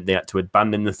that meant they had to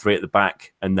abandon the three at the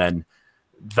back, and then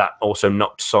that also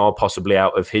knocked Sarr possibly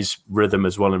out of his rhythm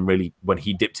as well. And really, when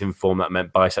he dipped in form, that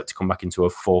meant Bice had to come back into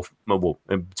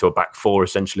a back four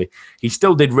essentially. He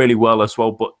still did really well as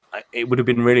well, but it would have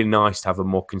been really nice to have a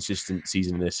more consistent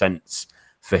season in a sense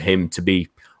for him to be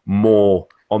more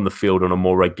on the field on a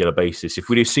more regular basis. If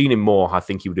we'd have seen him more, I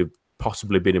think he would have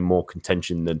possibly been in more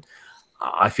contention than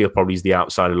I feel probably he's the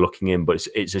outsider looking in. But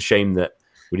it's a shame that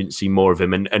we didn't see more of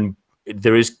him. And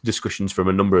there is discussions from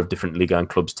a number of different Ligue 1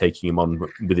 clubs taking him on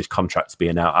with his contracts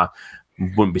being out. I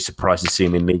wouldn't be surprised to see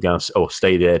him in Ligue 1 or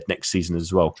stay there next season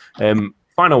as well.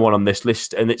 Final one on this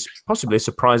list, and it's possibly a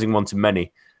surprising one to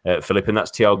many, Philip, and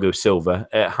that's Thiago Silva.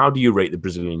 How do you rate the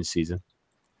Brazilian season?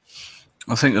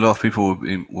 I think a lot of people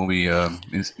will be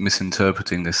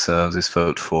misinterpreting this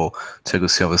vote for Thiago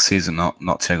Silva's season, not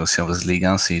Thiago Silva's Ligue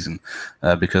 1 season,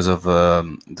 because of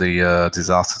the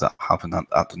disaster that happened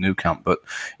at the Nou Camp. But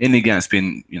in Ligue 1, it's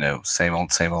been same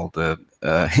old.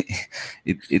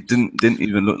 It didn't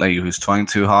even look like he was trying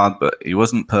too hard, but he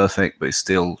wasn't perfect, but he's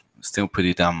still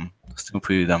pretty damn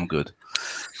good.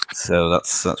 So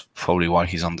that's probably why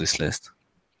he's on this list.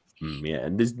 Yeah,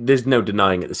 and there's no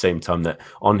denying at the same time that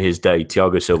on his day,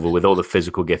 Thiago Silva, with all the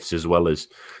physical gifts as well as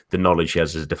the knowledge he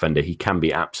has as a defender, he can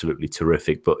be absolutely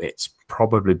terrific. But it's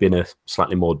probably been a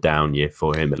slightly more down year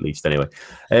for him, at least anyway.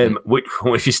 Which,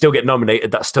 if you still get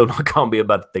nominated, that still can't be a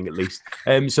bad thing, at least.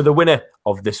 So the winner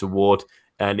of this award,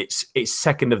 and it's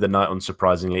second of the night,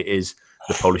 unsurprisingly, is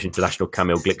the Polish international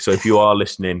Kamil Glik. So if you are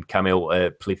listening,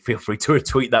 Kamil, please feel free to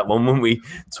retweet that one when we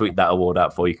tweet that award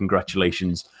out for you.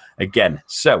 Congratulations again.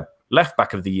 So left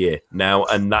back of the year now,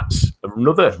 and that's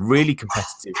another really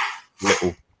competitive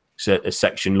little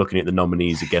section looking at the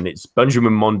nominees again. It's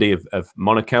Benjamin Mendy of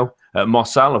Monaco,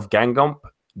 Marsal of Guingamp,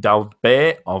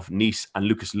 Dalbert of Nice, and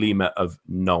Lucas Lima of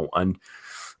Nantes. And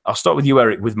I'll start with you,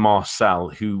 Eric, with Marsal,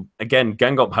 who, again,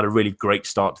 Guingamp had a really great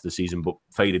start to the season, but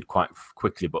faded quite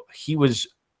quickly. But he was,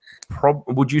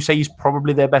 would you say he's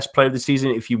probably their best player of the season?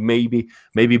 If you maybe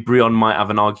Brion might have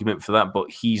an argument for that,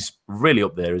 but he's really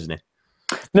up there, isn't he?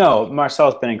 No,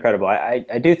 Marcel's been incredible. I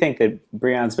do think that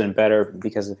Brion's been better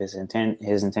because of his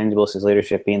intangibles, his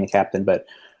leadership, being the captain. But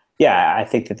yeah, I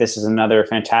think that this is another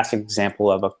fantastic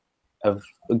example of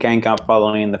Guingamp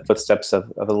following in the footsteps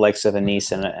of the likes of a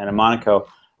Nice and a Monaco,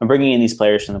 and bringing in these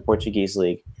players from the Portuguese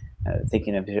league.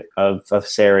 Thinking of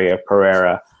Sarri,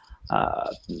 Pereira,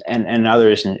 and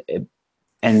others,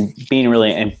 and being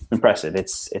really impressive.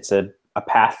 It's a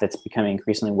path that's becoming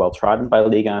increasingly well trodden by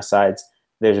Ligue 1 sides.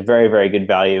 There's very, very good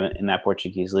value in that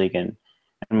Portuguese league, and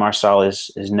Marsal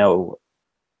is no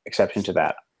exception to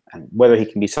that. And whether he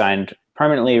can be signed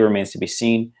permanently remains to be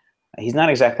seen. He's not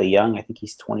exactly young. I think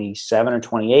he's 27 or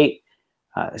 28.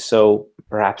 So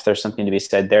perhaps there's something to be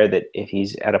said there that if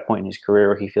he's at a point in his career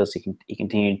where he feels he can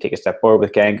continue to take a step forward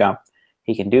with Guingamp,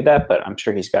 he can do that. But I'm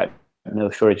sure he's got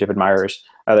no shortage of admirers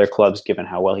at other clubs, given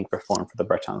how well he performed for the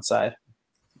Breton side.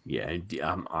 Yeah,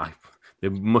 there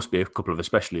must be a couple of,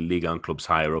 especially Ligue 1 clubs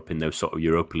higher up in those sort of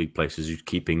Europa League places who's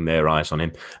keeping their eyes on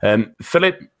him.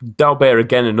 Philip Dalbert,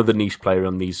 again, another Nice player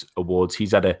on these awards.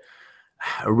 He's had a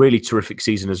really terrific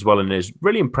season as well, and is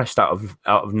really impressed out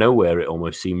of nowhere, it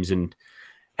almost seems. And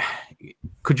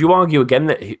could you argue again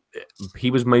that he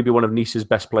was maybe one of Nice's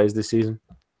best players this season?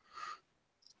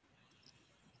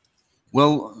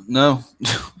 Well, no.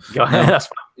 That's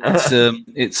fine.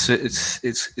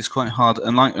 It's quite hard.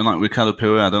 And like Ricardo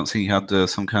Pereira, I don't think he had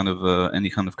some kind of any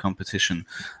kind of competition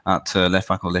at left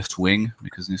back or left wing,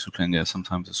 because Nice were playing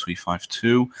sometimes a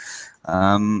 3-5-2.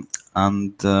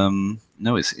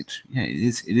 No, it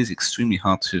is extremely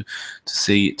hard to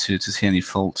see any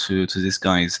fault to this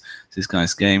guy's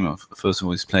game. First of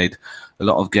all, he's played a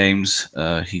lot of games.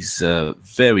 He's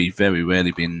very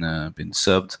rarely been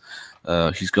subbed.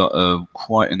 He's got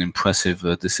quite an impressive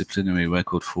disciplinary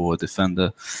record for a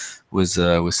defender, with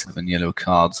 7 yellow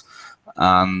cards,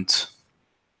 and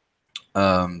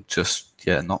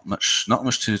not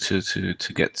much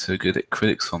to get good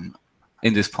critics from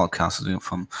in this podcast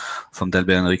from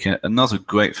Delbert Enrique. Another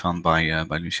great found by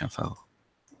Lucien Favre.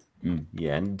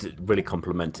 Yeah, and really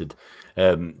complimented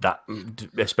that,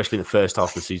 especially in the first half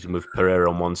of the season with Pereira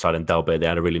on one side and Delbert. They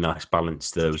had a really nice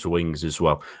balance to those wings as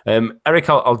well. Eric,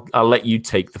 I'll let you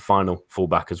take the final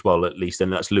fullback as well, at least,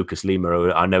 and that's Lucas Lima,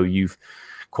 who I know you've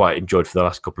quite enjoyed for the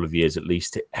last couple of years, at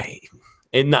least.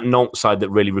 In that Nantes side that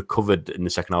really recovered in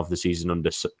the second half of the season under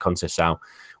Conceição,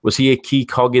 was he a key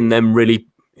cog in them really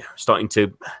starting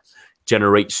to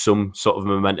generate some sort of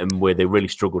momentum where they really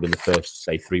struggled in the first,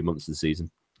 say, 3 months of the season?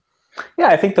 Yeah,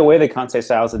 I think the way that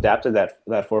Conceição has adapted that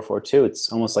 4-4-2,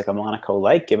 it's almost like a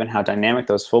Monaco-like, given how dynamic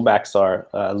those fullbacks are.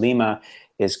 Lima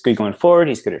is good going forward.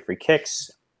 He's good at free kicks.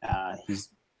 He's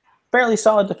fairly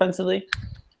solid defensively.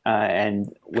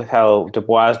 And with how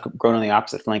Dubois has grown on the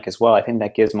opposite flank as well, I think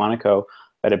that gives Monaco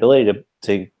that ability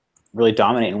to really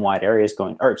dominate in wide areas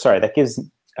that gives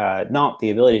Nantes the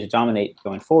ability to dominate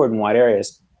going forward in wide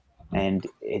areas. And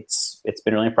it's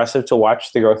been really impressive to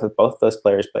watch the growth of both those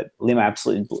players. But Lima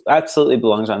absolutely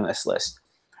belongs on this list.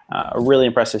 A really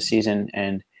impressive season,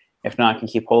 and if Nantes can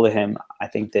keep hold of him, I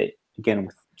think that, again,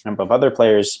 with a number of other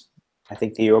players, I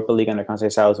think the Europa League under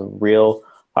Conceição is a real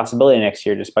possibility next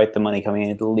year, despite the money coming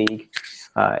into the league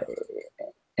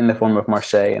in the form of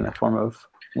Marseille, in the form of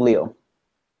Lille.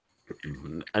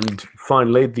 And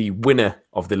finally, the winner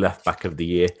of the left back of the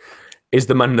year is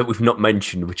the man that we've not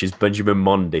mentioned, which is Benjamin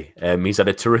Mendy. He's had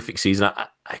a terrific season.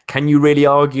 Can you really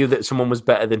argue that someone was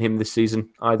better than him this season,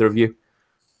 either of you?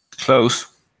 Close.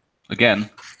 Again,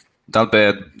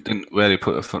 Dalbert didn't really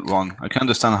put a foot wrong. I can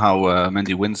understand how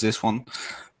Mendy wins this one,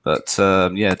 but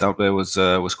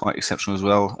Dalbert was quite exceptional as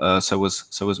well. So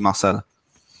was Marcel.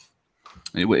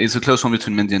 It's a close one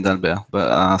between Mendy and Dalbert,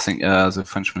 but I think the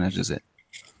Frenchman edges it.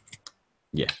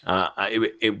 Yeah,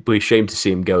 it would be a shame to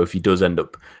see him go if he does end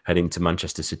up heading to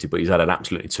Manchester City, but he's had an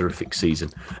absolutely terrific season.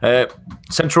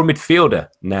 Central midfielder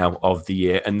now of the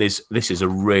year, and this is a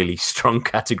really strong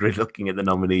category looking at the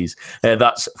nominees.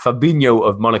 That's Fabinho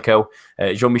of Monaco,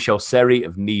 Jean-Michel Seri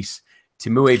of Nice,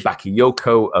 Timur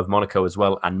Bakayoko of Monaco as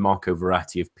well, and Marco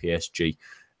Verratti of PSG.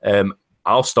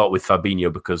 I'll start with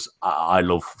Fabinho because I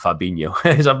love Fabinho,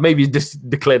 as I've maybe just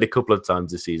declared a couple of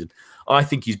times this season. I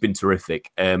think he's been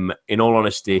terrific. In all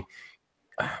honesty,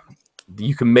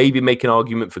 you can maybe make an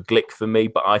argument for Glick for me,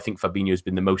 but I think Fabinho has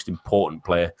been the most important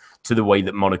player to the way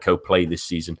that Monaco play this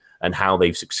season and how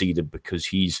they've succeeded, because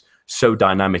he's so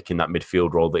dynamic in that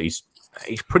midfield role that he's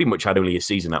pretty much had only a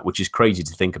season at, which is crazy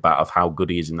to think about of how good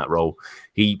he is in that role.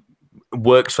 He's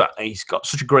got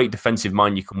such a great defensive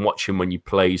mind. You can watch him when he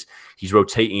plays. He's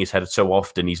rotating his head so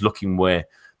often. He's looking where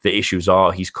the issues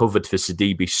are. He's covered for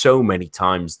Sidibe so many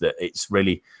times that it's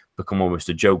really become almost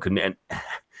a joke. And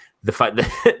the fact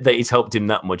that he's helped him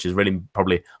that much has really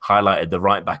probably highlighted the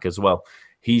right back as well.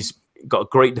 He's got a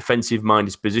great defensive mind.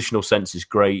 His positional sense is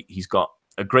great. He's got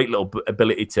a great little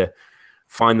ability to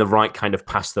find the right kind of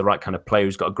pass, the right kind of player.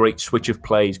 He's got a great switch of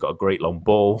play. He's got a great long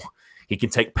ball. He can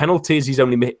take penalties. He's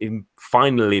only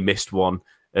finally missed one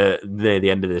near the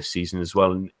end of this season as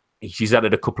well. And he's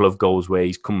added a couple of goals where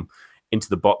he's come into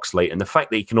the box late. And the fact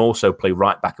that he can also play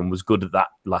right back and was good at that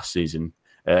last season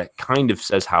kind of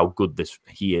says how good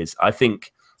he is. I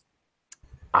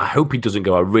hope he doesn't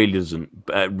go. I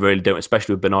really don't,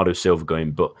 especially with Bernardo Silva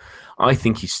going. But I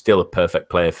think he's still a perfect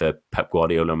player for Pep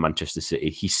Guardiola and Manchester City.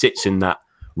 He sits in that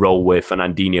role where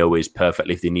Fernandinho is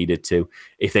perfectly if they needed to.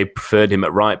 If they preferred him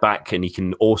at right back, and he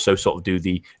can also sort of do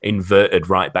the inverted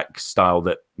right back style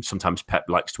that sometimes Pep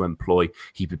likes to employ,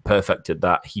 he'd be perfect at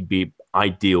that. He'd be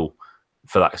ideal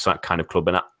for that kind of club.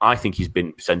 And I think he's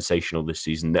been sensational this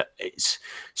season. That it's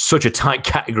such a tight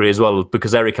category as well,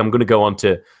 because Eric, I'm going to go on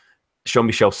to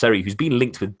Jean-Michel Seri, who's been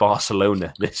linked with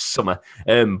Barcelona this summer.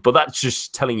 But that's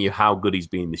just telling you how good he's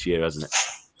been this year, hasn't it?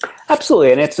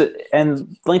 Absolutely,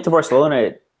 and linked to Barcelona,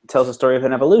 it tells a story of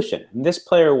an evolution. This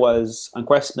player was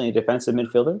unquestionably a defensive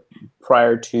midfielder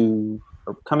prior to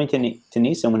coming to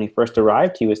Nice, and when he first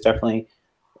arrived, he was definitely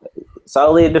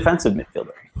solidly a defensive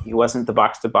midfielder. He wasn't the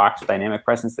box-to-box dynamic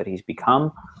presence that he's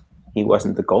become. He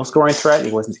wasn't the goal-scoring threat.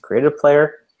 He wasn't the creative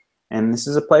player. And this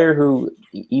is a player who,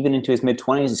 even into his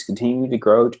mid-20s, is continuing to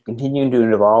grow, continuing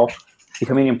to evolve,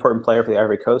 becoming an important player for the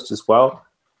Ivory Coast as well.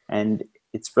 And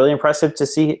it's really impressive to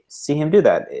see him do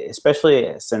that,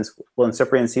 especially since when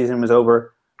Cyprian's season was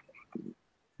over,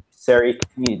 Sari's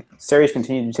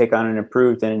continued to take on an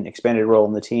improved and expanded role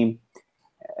in the team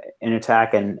in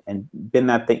attack and been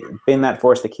that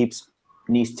force that keeps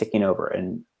Nice ticking over.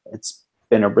 And it's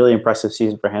been a really impressive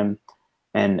season for him.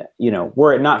 And,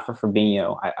 were it not for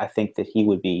Fabinho, I think that he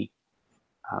would be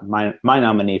my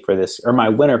nominee for this, or my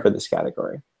winner for this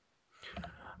category.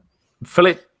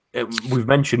 Philip, we've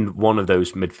mentioned one of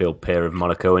those midfield pair of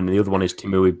Monaco, and the other one is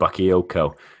Timu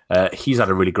Bakayoko. He's had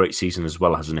a really great season as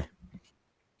well, hasn't he?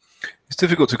 It's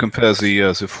difficult to compare the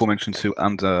aforementioned two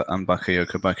and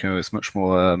Bakayoko. Bakayoko is much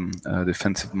more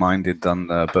defensive-minded than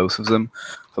both of them.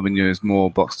 Fabinho is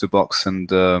more box-to-box, and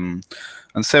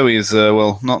Seri is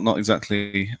not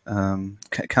exactly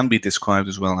can be described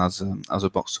as well as a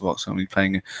box-to-box. Only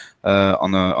playing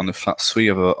on a flat three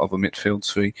of a midfield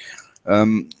three.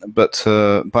 But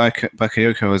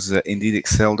Bakayoko has indeed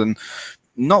excelled, and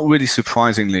not really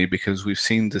surprisingly, because we've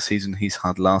seen the season he's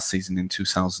had last season in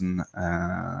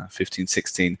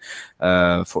 2015-16.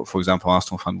 For example,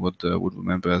 Arsenal fan would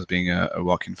remember as being a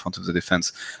rock in front of the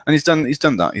defense, and he's done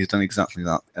that. He's done exactly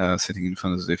that, sitting in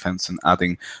front of the defense and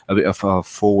adding a bit of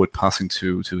forward passing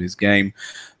to his game,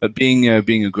 but being a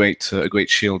great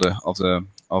shielder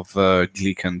of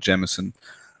Gleek and Jemison.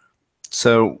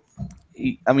 So,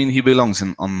 he belongs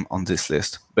on this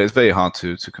list, but it's very hard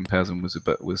to compare them with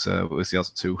the other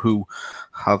two, who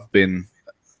have been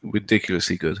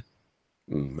ridiculously good.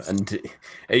 And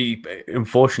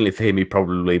unfortunately for him, he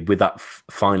probably, with that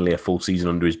finally a full season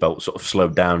under his belt, sort of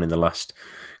slowed down in the last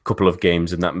couple of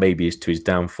games, and that maybe is to his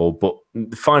downfall. But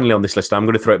finally on this list, I'm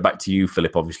going to throw it back to you,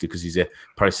 Philip, obviously, because he's a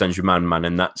Paris Saint-Germain man,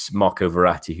 and that's Marco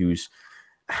Verratti, who's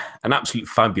an absolute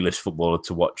fabulous footballer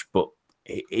to watch, but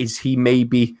is he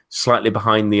maybe slightly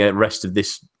behind the rest of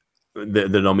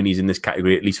the nominees in this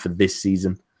category, at least for this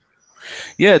season?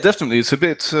 Yeah, definitely. It's a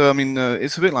bit.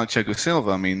 It's a bit like Thiago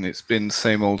Silva. It's been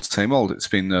same old. It's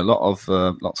been a lots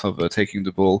of taking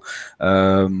the ball,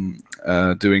 doing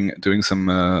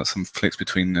some flicks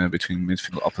between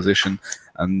midfield opposition,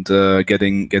 and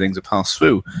getting the pass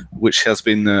through, which has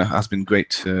been great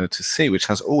to see. Which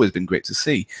has always been great to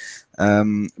see.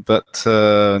 But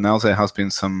now there has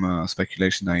been some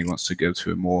speculation that he wants to go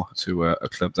to a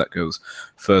club that goes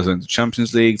further in the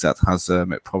Champions League, that has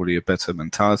probably a better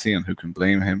mentality, and who can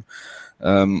blame him?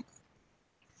 And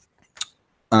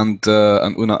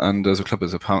the club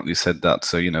has apparently said that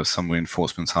some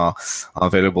reinforcements are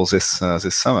available this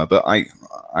summer. But I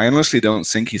honestly don't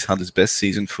think he's had his best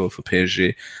season for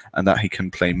PSG, and that he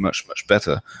can play much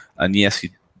better. And yes,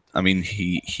 he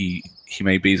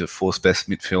may be the fourth best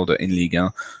midfielder in Ligue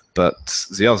 1, but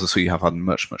the other three have had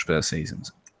much better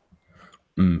seasons.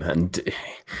 And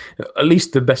at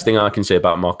least the best thing I can say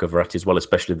about Marco Verratti as well,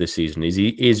 especially this season, is he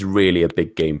is really a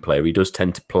big game player. He does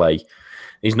tend to play.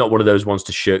 He's not one of those ones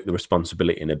to shirk the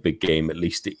responsibility in a big game. At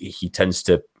least he tends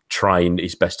to try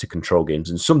his best to control games,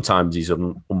 and sometimes he's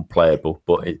unplayable.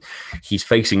 But he's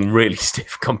facing really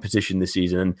stiff competition this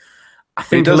season, and I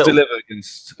think he does deliver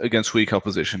against weak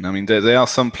opposition. There are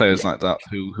some players like that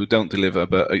who don't deliver,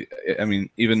 but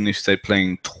even if they're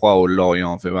playing Troyes or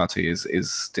Lorient,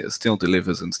 Verratti still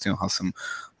delivers and still has some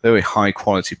very high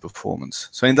quality performance.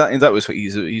 So in that respect,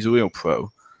 he's a real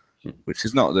pro, which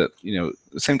is not that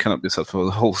the same cannot be said for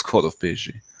the whole squad of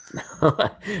PSG. I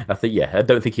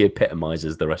don't think he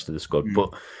epitomizes the rest of the squad. But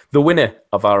the winner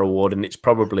of our award, and it's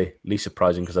probably least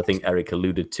surprising because I think Eric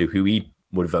alluded to who he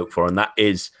would vote for, and that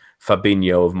is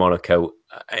Fabinho of Monaco.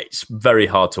 It's very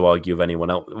hard to argue with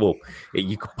anyone else. Well,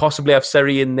 you could possibly have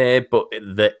Seri in there, but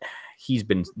the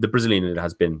Brazilian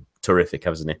has been terrific,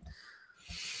 hasn't he?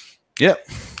 Yeah.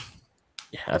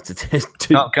 Yeah.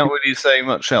 Can't really say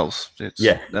much else.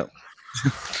 No.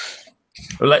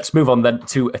 Well, let's move on then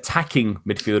to attacking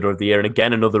midfielder of the year, and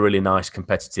again another really nice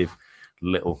competitive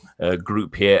little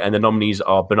group here, and the nominees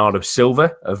are Bernardo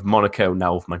Silva of Monaco,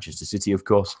 now of Manchester City, of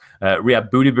course, Riyad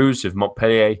Boudebouz of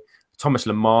Montpellier, Thomas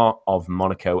Lemar of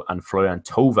Monaco, and Florian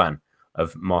Thauvin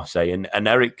of Marseille. And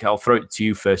Eric, I'll throw it to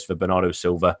you first for Bernardo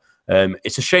Silva.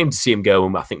 It's a shame to see him go,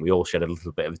 and I think we all shed a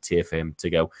little bit of a tear for him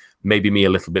to go. Maybe me a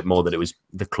little bit more that it was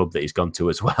the club that he's gone to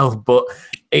as well. But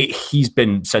he's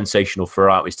been sensational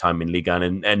throughout his time in Ligue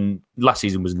 1, and last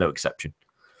season was no exception.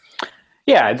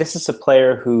 Yeah, this is a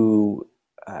player who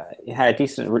had a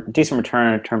decent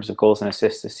return in terms of goals and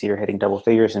assists this year, hitting double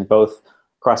figures in both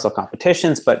across all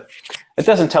competitions, but it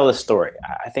doesn't tell the story.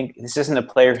 I think this isn't a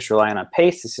player who's relying on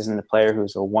pace. This isn't a player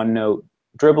who's a one-note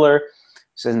dribbler.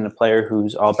 This isn't a player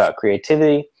who's all about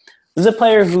creativity. This is a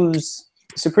player who's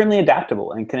supremely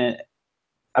adaptable and can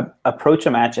approach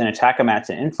a match and attack a match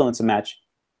and influence a match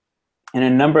in a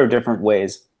number of different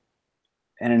ways,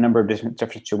 in a number of different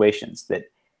situations. That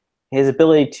his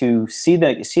ability to see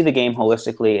the game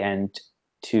holistically and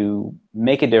to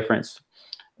make a difference,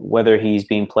 whether he's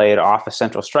being played off a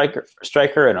central striker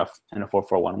in a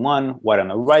 4-4-1-1, wide on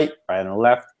the right on the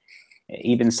left,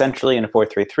 even centrally in a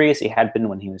 4-3-3, as he had been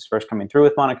when he was first coming through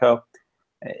with Monaco,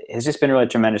 has just been really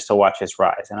tremendous to watch his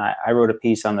rise. And I wrote a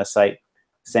piece on the site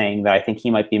saying that I think he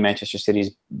might be Manchester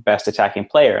City's best attacking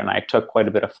player, and I took quite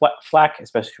a bit of flack,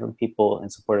 especially from people in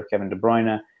support of Kevin De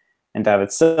Bruyne and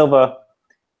David Silva.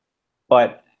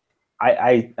 But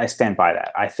I stand by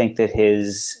that. I think that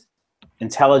his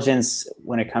intelligence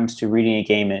when it comes to reading a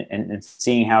game and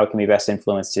seeing how it can be best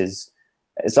influenced is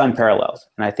unparalleled.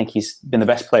 And I think he's been the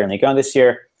best player in Ligue 1 this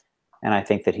year, and I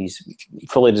think that he's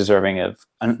fully deserving of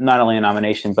not only a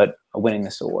nomination, but winning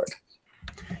this award.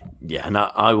 Yeah, and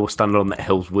I will stand on that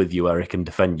hill with you, Eric, and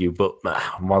defend you. But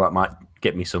while that might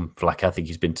get me some flack, I think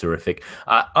he's been terrific.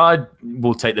 I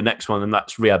will take the next one, and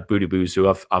that's Riyad Boudebouz, who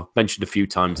I've mentioned a few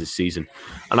times this season.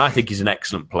 And I think he's an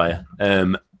excellent player.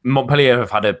 Montpellier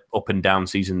have had an up and down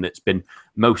season that's been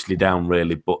mostly down,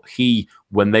 really. But he,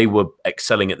 when they were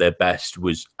excelling at their best,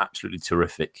 was absolutely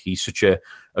terrific. He's such a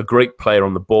great player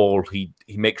on the ball. He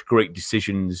makes great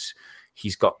decisions.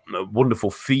 He's got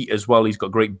wonderful feet as well. He's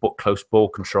got great close ball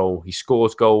control. He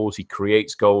scores goals. He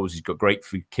creates goals. He's got great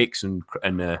free kicks and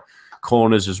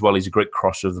corners as well. He's a great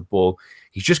crosser of the ball.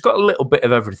 He's just got a little bit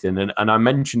of everything. And I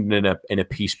mentioned in a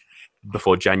piece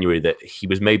before January that he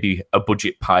was maybe a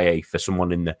budget Payet for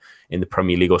someone in the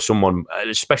Premier League, or someone,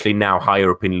 especially now higher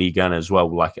up in Ligue 1 as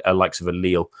well, like likes of a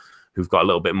Lille, who've got a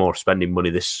little bit more spending money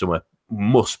this summer,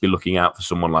 must be looking out for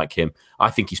someone like him. I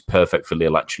think he's perfect for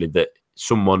Lille, actually, that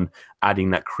someone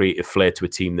adding that creative flair to a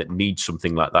team that needs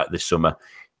something like that this summer.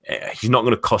 He's not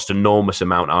going to cost enormous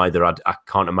amount either. I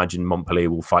can't imagine Montpellier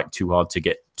will fight too hard to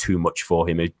get too much for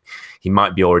him. He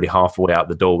might be already halfway out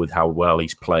the door with how well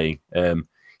he's playing.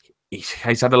 He's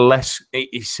had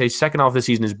his second half of the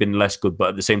season has been less good, but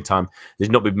at the same time,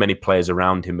 there's not been many players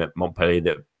around him at Montpellier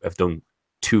that have done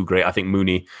too great. I think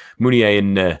Mounier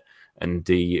and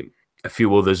a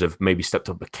few others have maybe stepped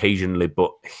up occasionally,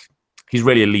 but he's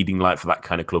really a leading light for that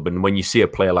kind of club. And when you see a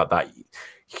player like that,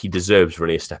 he deserves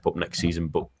really a step up next season.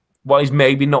 But while he's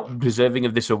maybe not deserving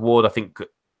of this award, I think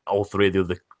all three of the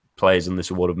other players in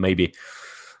this award have maybe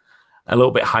a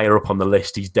little bit higher up on the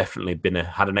list. He's definitely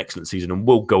had an excellent season and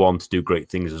will go on to do great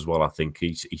things as well. I think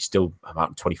he's still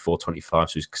about 24, 25,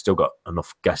 so he's still got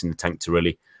enough gas in the tank to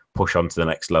really push on to the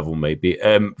next level maybe.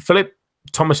 Philip,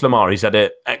 Thomas Lemar, he's had an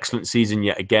excellent season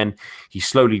yet again. He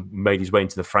slowly made his way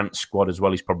into the France squad as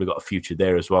well. He's probably got a future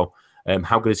there as well.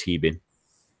 How good has he been?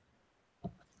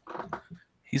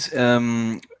 He's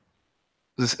the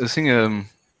thing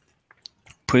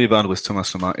pretty bad with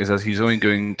Thomas Lemar is that he's only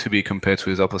going to be compared to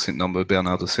his opposite number,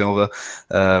 Bernardo Silva,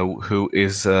 who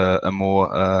is a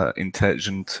more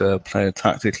intelligent player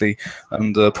tactically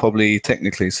and probably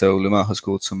technically. So Lemar has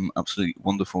scored some absolutely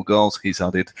wonderful goals. He's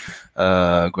added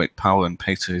great power and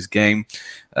pace to his game.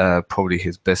 Probably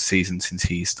his best season since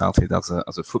he started as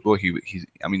a footballer. He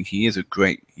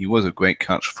was a great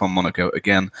catch from Monaco.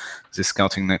 Again, the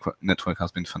scouting network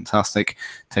has been fantastic,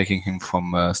 taking him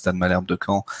from Stade Malherbe de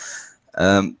Caen.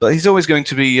 But he's always going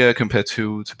to be compared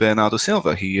to Bernardo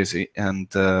Silva. He is, and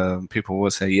people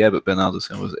will say, yeah, but Bernardo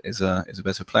Silva is a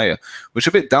better player, which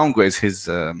a bit downgrades his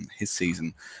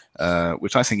season,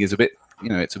 which I think is a bit,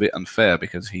 it's a bit unfair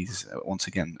because he's once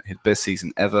again his best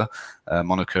season ever.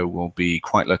 Monaco will be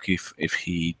quite lucky if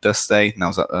he does stay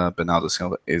now that Bernardo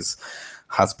Silva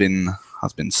has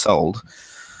been sold.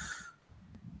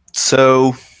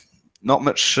 So. Not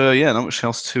much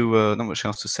else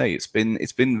to say. It's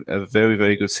been a very,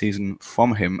 very good season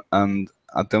from him, and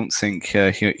I don't think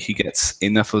he gets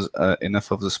enough of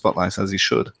the spotlight as he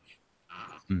should.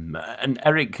 And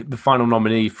Eric, the final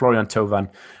nominee, Florian Thauvin,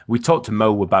 we talked to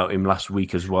Mo about him last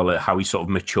week as well, how he sort of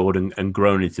matured and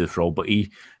grown into this role, but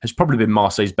he has probably been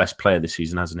Marseille's best player this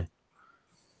season, hasn't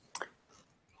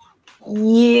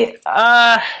he?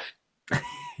 Yeah.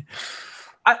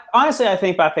 Honestly, I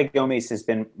think Bafé Gomis has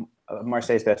been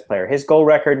Marseille's best player. His goal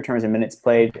record in terms of minutes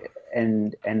played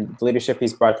and the leadership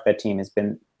he's brought to that team has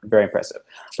been very impressive.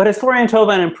 But has Florian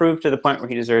Thauvin improved to the point where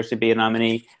he deserves to be a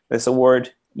nominee for this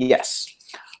award? Yes.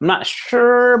 I'm not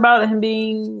sure about him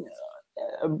being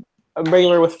a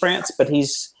regular with France, but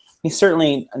he's he's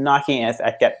certainly knocking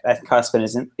at cusp and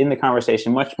is in the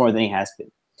conversation much more than he has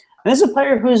been. And this is a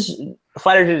player who's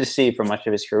flattered to deceive for much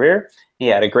of his career. He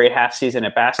had a great half season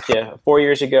at Bastia 4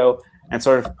 years ago and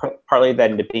sort of parlayed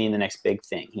that into being the next big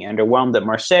thing. He underwhelmed at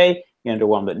Marseille. He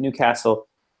underwhelmed at Newcastle.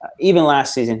 Even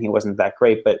last season, he wasn't that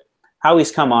great, but how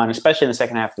he's come on, especially in the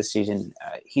second half of the season,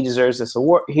 he deserves this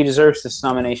award. He deserves this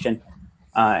nomination,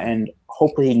 and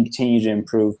hopefully he can continue to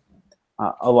improve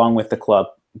along with the club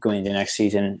going into next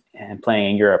season and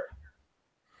playing in Europe.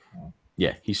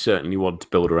 Yeah, he's certainly one to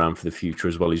build around for the future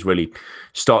as well. He's really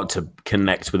started to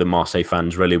connect with the Marseille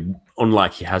fans, really,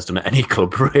 unlike he has done at any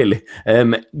club, really.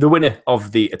 The winner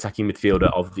of the attacking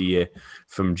midfielder of the year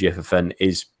from GFFN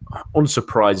is,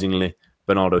 unsurprisingly,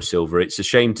 Bernardo Silva. It's a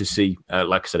shame to see,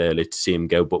 like I said earlier, to see him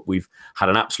go, but we've had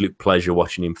an absolute pleasure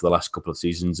watching him for the last couple of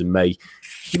seasons. And I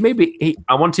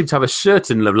want him to have a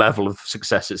certain level of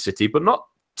success at City, but not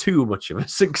too much of a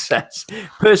success.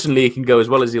 Personally, he can go as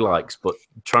well as he likes, but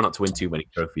try not to win too many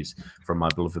trophies from my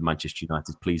beloved Manchester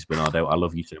United. Please, Bernardo, I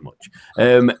love you so much.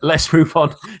 Let's move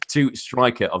on to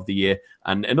striker of the year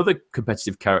and another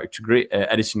competitive category,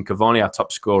 Edinson Cavani, our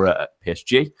top scorer at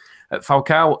PSG.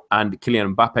 Falcao and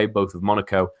Kylian Mbappe, both of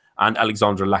Monaco, and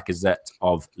Alexandre Lacazette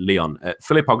of Lyon.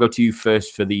 Philip, I'll go to you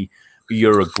first for the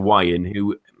Uruguayan,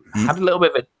 who had a little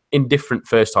bit of an indifferent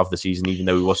first half of the season, even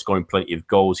though he was scoring plenty of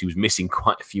goals. He was missing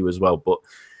quite a few as well, but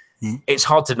it's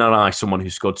hard to deny someone who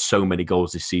scored so many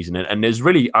goals this season. And there's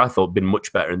really, I thought, been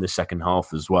much better in the second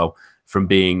half as well, from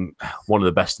being one of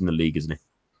the best in the league, isn't he?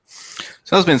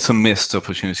 So there's been some missed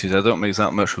opportunities. I don't make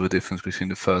that much of a difference between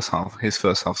his first half of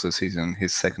the season and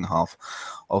his second half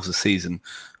of the season.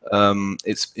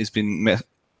 It's been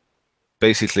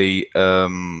basically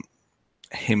him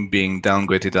being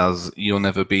downgraded as you'll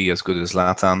never be as good as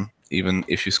Zlatan, even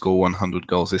if you score 100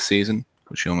 goals this season,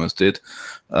 which he almost did,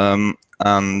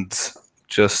 and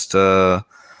just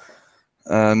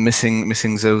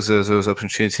missing those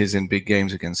opportunities in big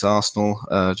games against Arsenal.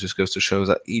 Just goes to show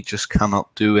that he just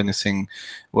cannot do anything.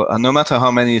 Well, no matter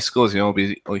how many he scores, he'll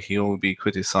be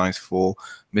criticised for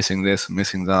missing this,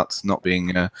 missing that, not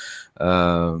being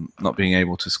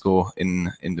able to score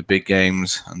in the big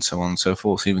games, and so on and so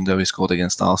forth. Even though he scored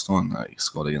against Arsenal and he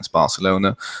scored against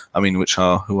Barcelona, I mean,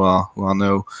 who are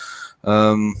no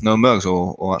mugs,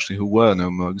 or actually who were no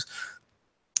mugs.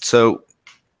 So.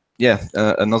 Yeah,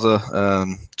 another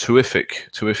terrific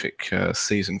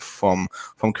season from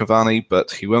Cavani,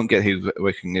 but he won't get his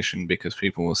recognition because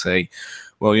people will say,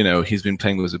 well, you know, he's been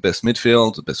playing with the best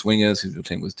midfield, the best wingers, he's been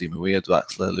playing with Di Maria,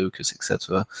 Draxler, Lucas,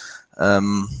 etc.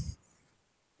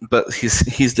 But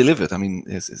he's delivered. I mean,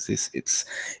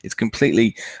 it's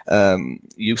completely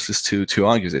useless to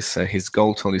argue this. His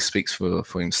goal totally speaks for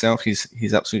himself.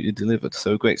 He's absolutely delivered.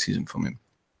 So a great season from him.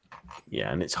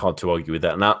 Yeah, and it's hard to argue with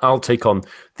that. And I'll take on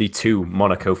the two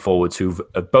Monaco forwards who've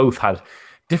both had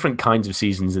different kinds of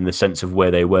seasons in the sense of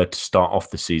where they were to start off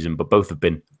the season, but both have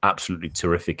been absolutely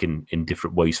terrific in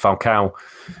different ways. Falcao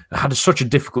had such a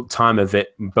difficult time of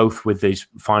it, both with his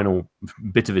final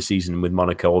bit of a season with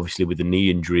Monaco, obviously with the knee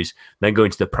injuries, then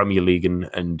going to the Premier League,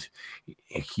 and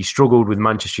he struggled with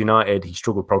Manchester United. He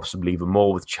struggled possibly even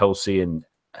more with Chelsea, and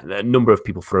a number of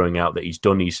people throwing out that he's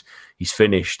done, he's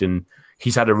finished, and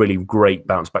he's had a really great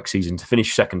bounce-back season to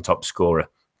finish second top scorer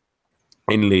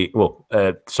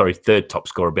third top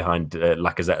scorer behind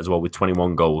Lacazette as well with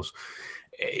 21 goals.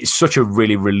 It's such a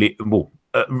really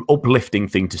uplifting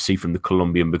thing to see from the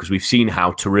Colombian, because we've seen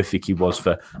how terrific he was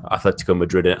for Atletico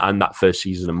Madrid and that first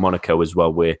season in Monaco as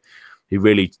well, where he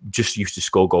really just used to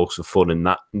score goals for fun, and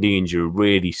that knee injury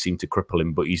really seemed to cripple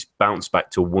him. But he's bounced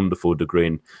back to a wonderful degree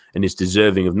and is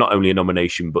deserving of not only a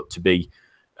nomination, but to be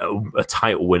a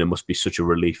title winner must be such a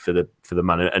relief for the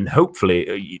man. And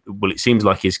hopefully, it seems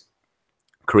like his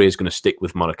career is going to stick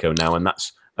with Monaco now, and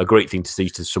that's a great thing to see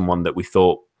to someone that we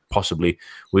thought possibly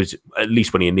was, at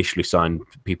least when he initially signed,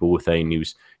 people were saying he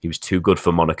was too good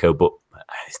for Monaco, but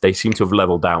they seem to have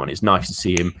leveled out, and it's nice to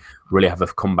see him really have a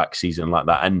comeback season like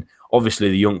that. And obviously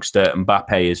the youngster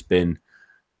Mbappe has been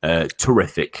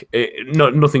terrific.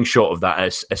 Nothing short of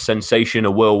that. A sensation,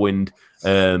 a whirlwind.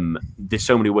 There's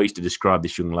so many ways to describe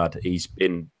this young lad. He's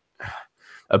been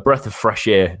a breath of fresh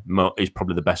air is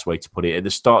probably the best way to put it. At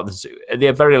the start, at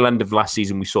the very end of last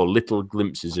season, we saw little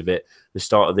glimpses of it. The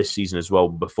start of this season as well,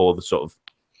 before the sort of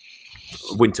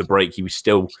winter break, he was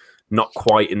still not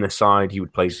quite in the side. He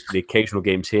would play the occasional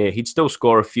games here. He'd still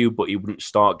score a few, but he wouldn't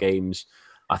start games.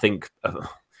 I think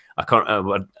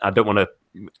I don't want to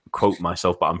quote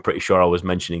myself, but I'm pretty sure I was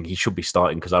mentioning he should be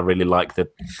starting because I really like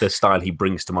the style he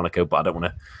brings to Monaco, but I don't want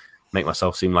to make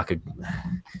myself seem like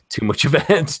too much of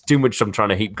it. Too much. I'm trying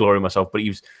to heap glory myself, but he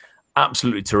was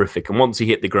absolutely terrific. And once he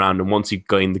hit the ground and once he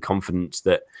gained the confidence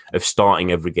that of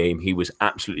starting every game, he was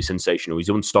absolutely sensational. He's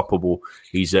unstoppable.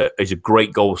 He's a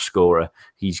great goal scorer.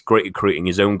 He's great at creating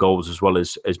his own goals as well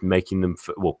as making them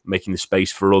making the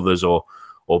space for others or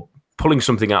pulling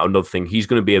something out of another thing. He's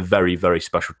going to be a very, very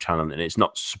special talent, and it's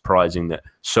not surprising that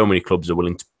so many clubs are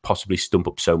willing to possibly stump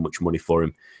up so much money for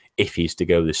him if he's to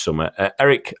go this summer.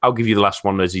 Eric, I'll give you the last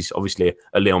one, as he's obviously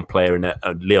a Lyon player and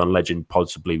a Lyon legend,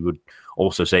 possibly would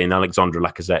also say. In Alexandre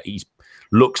Lacazette, he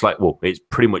looks like, well, it's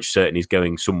pretty much certain he's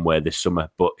going somewhere this summer,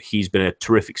 but he's been a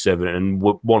terrific servant and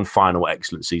one final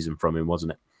excellent season from him,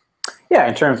 wasn't it? Yeah,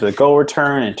 in terms of the goal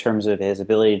return, in terms of his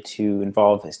ability to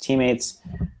involve his teammates,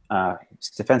 his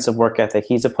defensive work ethic,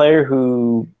 he's a player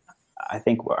who, I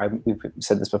think we've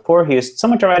said this before, he was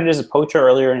somewhat derided as a poacher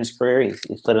earlier in his career.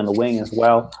 He's played on the wing as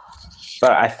well.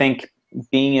 But I think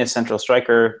being a central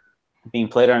striker, being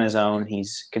played on his own,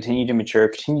 he's continued to mature,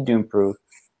 continued to improve.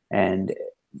 And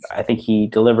I think he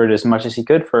delivered as much as he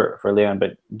could for Lyon.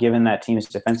 But given that team's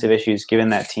defensive issues, given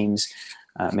that team's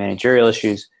managerial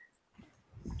issues,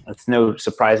 it's no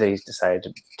surprise that he's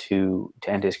decided to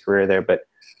end his career there. But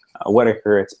what a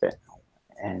career it's been.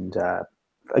 And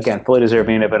again, fully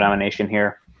deserving of a nomination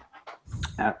here,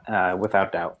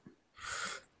 without doubt.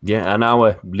 Yeah, and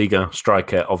our Liga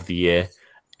striker of the year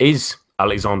is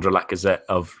Alexandre Lacazette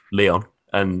of Lyon,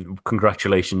 and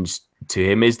congratulations to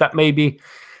him. Is that maybe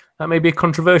a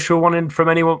controversial one from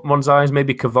anyone's eyes?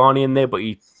 Maybe Cavani in there, but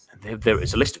there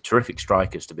is a list of terrific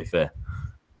strikers, to be fair.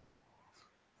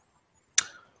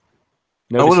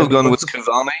 I would have gone with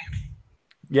Cavani.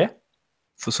 Yeah,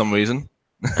 for some reason.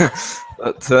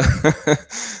 But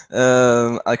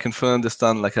I can fully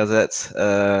understand Lacazette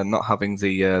not having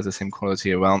the same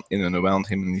quality in and around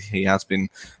him, and he has been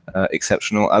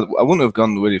exceptional. I wouldn't have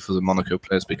gone really for the Monaco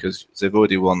players because they've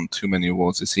already won too many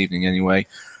awards this evening anyway.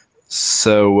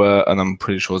 So, and I'm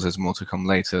pretty sure there's more to come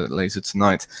later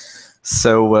tonight.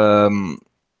 So,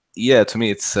 yeah, to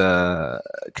me, it's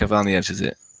Cavani edges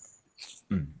it.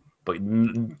 But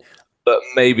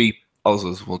maybe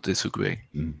others will disagree.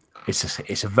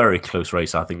 It's a very close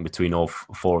race, I think, between all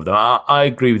four of them. I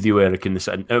agree with you, Eric, in the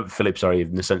sense, Philip, sorry,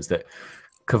 in the sense that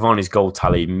Cavani's goal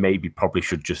tally probably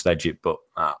should just edge it, but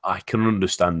I can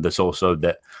understand this also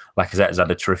that Lacazette has had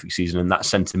a terrific season, and that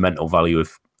sentimental value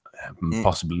of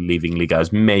possibly leaving Liga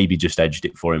has maybe just edged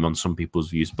it for him on some people's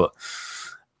views. But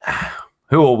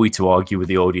who are we to argue with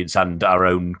the audience and our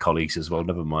own colleagues as well?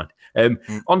 Never mind.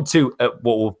 On to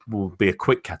what will be a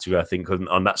quick category, I think,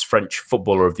 and that's French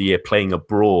Footballer of the Year playing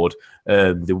abroad.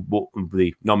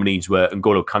 The nominees were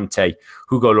N'Golo Kante,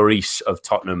 Hugo Lloris of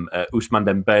Tottenham, Ousmane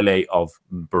Dembele of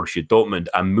Borussia Dortmund,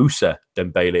 and Moussa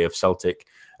Dembele of Celtic.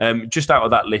 Just out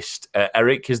of that list,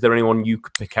 Eric, is there anyone you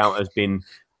could pick out as being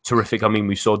terrific? I mean,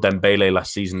 we saw Dembele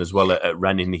last season as well at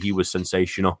Rennes, and he was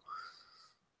sensational.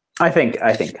 I think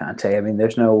Kante. I mean,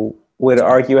 there's no way to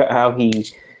argue how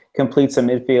he completes a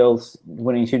midfield,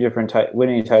 winning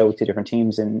a title with two different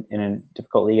teams in a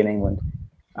difficult league in England.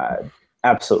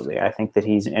 Absolutely, I think that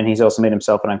he's also made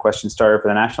himself an unquestioned starter for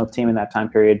the national team in that time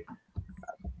period.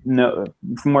 No,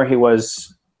 from where he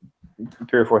was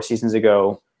 3 or 4 seasons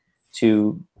ago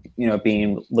to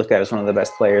being looked at as one of the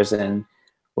best players in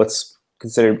what's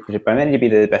considered by many to be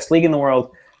the best league in the world.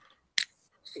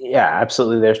 Yeah,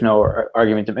 absolutely. There's no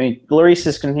argument. I mean, Lloris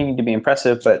has continued to be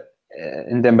impressive, but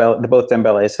both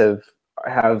Dembélés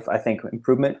have I think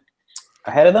improvement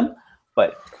ahead of them.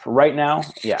 But for right now,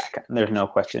 yeah, there's no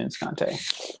question it's Kante.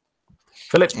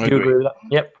 Philip, do you agree with that?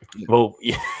 Yep. Well,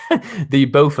 yeah, they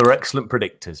both are excellent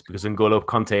predictors because N'Golo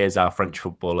Kante is our French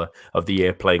Footballer of the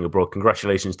Year playing abroad.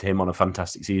 Congratulations to him on a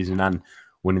fantastic season and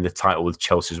winning the title with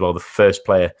Chelsea as well. The first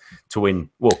player to win,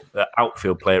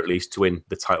 outfield player at least, to win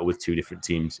the title with 2 different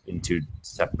teams in 2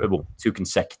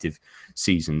 consecutive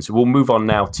seasons. We'll move on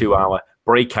now to our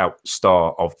breakout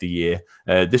star of the year.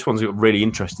 This one's a really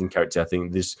interesting character, I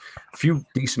think. There's a few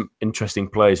decent, interesting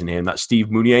players in here, and that's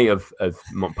Steve Mounier of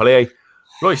Montpellier,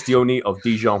 Royce Diony of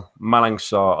Dijon, Malang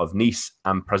Sarr of Nice,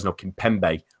 and Presnel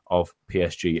Kimpembe of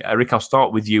PSG. Eric, I'll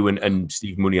start with you and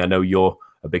Steve Mounier. I know you're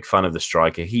a big fan of the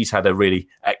striker. He's had a really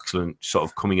excellent sort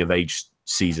of coming-of-age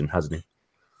season, hasn't he?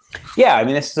 Yeah, I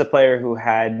mean, this is a player who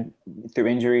had, through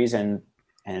injuries and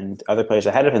other players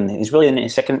ahead of him, he's really in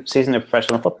his second season of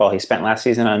professional football. He spent last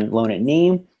season on loan at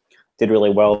Nîmes, did really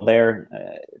well there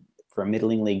for a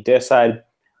middling League 2 side.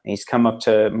 He's come up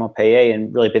to Montpellier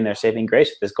and really been their saving grace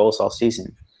with his goals all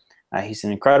season. He's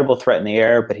an incredible threat in the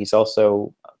air, but he's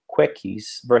also quick.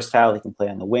 He's versatile. He can play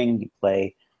on the wing. He can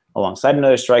play alongside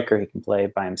another striker. He can play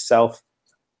by himself.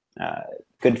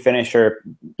 Good finisher.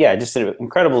 Yeah, just an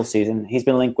incredible season. He's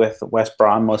been linked with West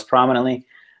Brom most prominently.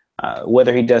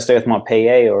 Whether he does stay with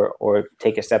Montpellier or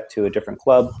take a step to a different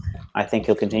club, I think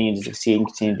he'll continue to succeed and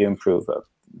continue to improve. A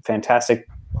fantastic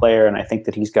player, and I think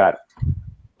that he's got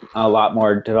a lot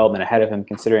more development ahead of him,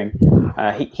 considering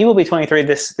he will be 23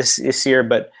 this year,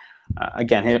 but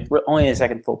again, only his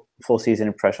second full season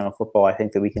in professional football. I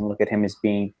think that we can look at him as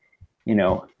being,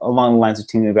 along the lines of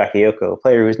Timu Bakayoko, a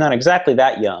player who's not exactly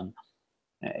that young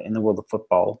in the world of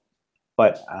football,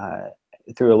 but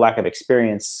through a lack of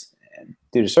experience,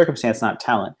 due to circumstance, not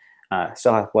talent,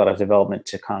 still has a lot of development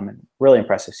to come, and really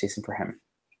impressive season for him.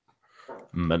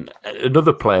 And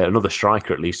another player, another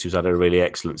striker at least, who's had a really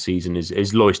excellent season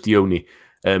is Lois Diony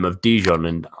of Dijon,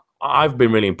 and I've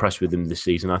been really impressed with him this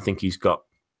season. I think he's got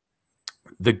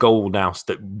the goal now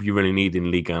that you really need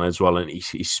in Ligue 1 as well, and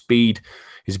his speed,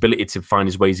 his ability to find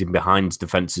his ways in behind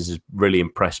defences has really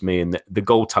impressed me. And the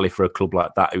goal tally for a club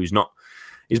like that,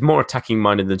 is more attacking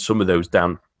minded than some of those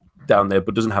down there,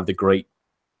 but doesn't have the great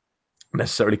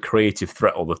necessarily creative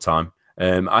threat all the time.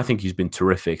 I think he's been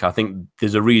terrific. I think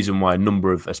there's a reason why a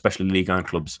number of, especially Ligue 1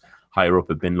 clubs higher up,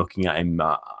 have been looking at him.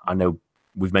 I know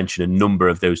we've mentioned a number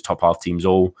of those top half teams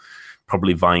all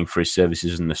probably vying for his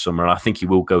services in the summer. I think he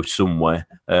will go somewhere.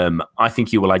 I think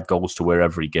he will add goals to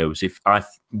wherever he goes. If I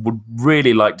would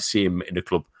really like to see him in a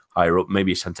club higher up,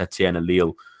 maybe Saint-Etienne, a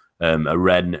Lille, a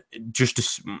Rennes, just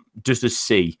to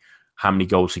see how many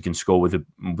goals he can score with a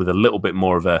little bit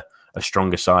more of a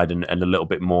stronger side and a little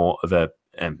bit more of a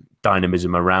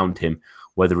dynamism around him,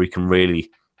 whether he can really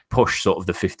push sort of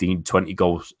the 15, 20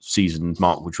 goal season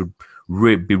mark, which would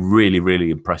be really, really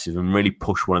impressive, and really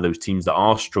push one of those teams that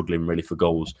are struggling really for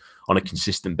goals on a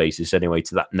consistent basis anyway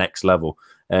to that next level.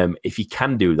 If he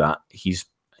can do that,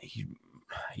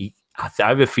 I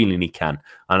have a feeling he can,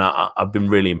 and I've been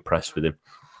really impressed with him.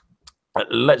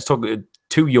 Let's talk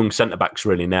two young centre-backs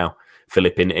really now,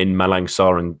 Philip, in Malang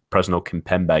Sarr and Presnel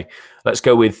Kimpembe. Let's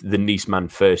go with the Nice man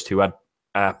first, who had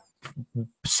a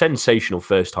sensational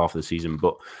first half of the season,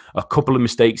 but a couple of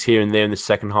mistakes here and there in the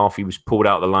second half. He was pulled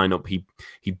out of the lineup.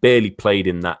 He barely played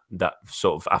in that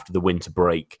sort of after the winter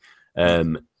break.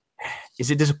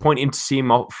 Is it disappointing to see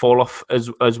him fall off as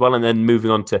well? And then moving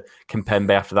on to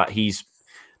Kimpembe after that, he's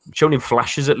shown in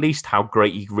flashes at least how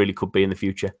great he really could be in the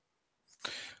future.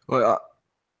 Well,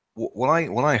 what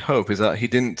I hope is that he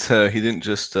didn't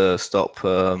just stop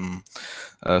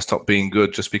being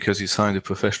good just because he signed a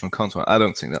professional contract. I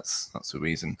don't think that's the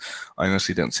reason. I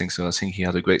honestly don't think so. I think he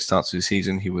had a great start to the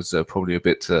season. He was probably a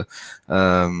bit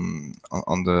on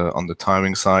the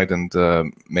tiring side,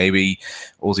 and maybe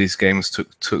all these games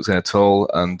took their toll.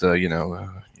 And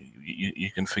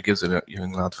you can forgive the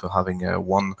young lad for having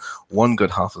one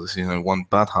good half of the season and one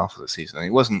bad half of the season. And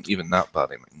it wasn't even that bad.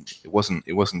 I mean,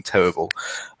 it wasn't terrible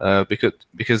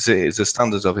because it's the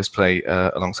standards of his play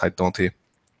alongside Dante.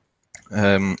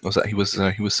 Was that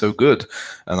he was so good,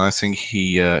 and I think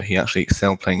he actually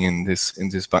excelled playing in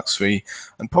this back three,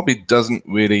 and probably doesn't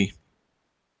really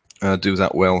do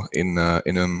that well in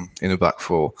a back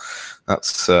four.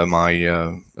 That's my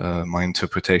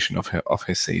interpretation of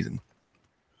his season.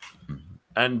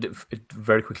 And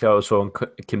very quickly, also on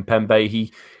Kimpembe,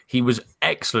 he was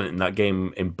excellent in that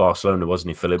game in Barcelona, wasn't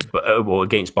he, Philip? Well,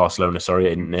 against Barcelona,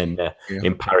 sorry,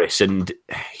 in Paris, and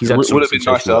he's had would have been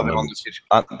nice to have him on the pitch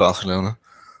at Barcelona.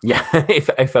 Yeah,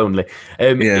 if only.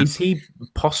 Is he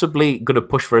possibly going to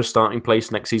push for a starting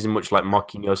place next season, much like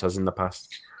Marquinhos has in the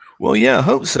past? Well, yeah, I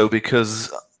hope so,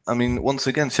 because I mean, once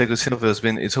again, Thiago Silva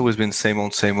it's always been same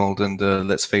old, and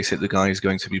let's face it, the guy is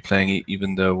going to be playing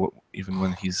even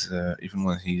when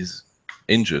he's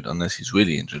injured, unless he's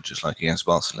really injured, just like against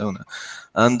Barcelona.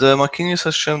 And Marquinhos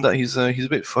has shown that he's a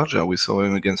bit fragile. We saw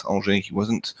him against Angers. He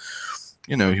wasn't,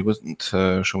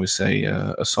 shall we say,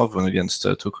 a sovereign against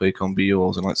Touré Cambillo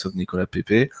or the likes of Nicolas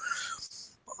Pepe.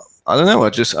 I don't know.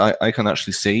 I can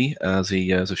actually see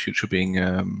the future being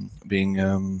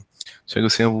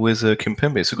Thiago Silva with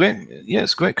Kimpembe. It's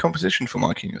a great competition for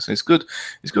Marquinhos. It's good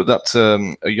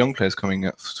that a young player is coming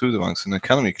up through the ranks, an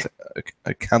academy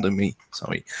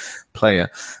player,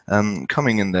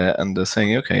 coming in there and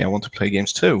saying, okay, I want to play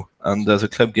games too, and there's a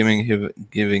club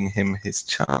giving him his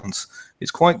chance.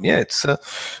 It's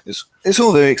it's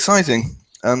all very exciting,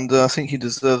 and I think he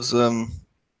deserves to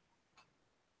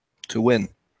win.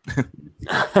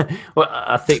 Well,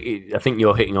 I think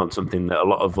you're hitting on something that a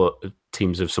lot of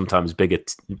teams of sometimes bigger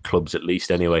clubs, at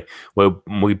least anyway, where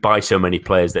we buy so many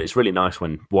players that it's really nice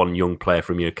when one young player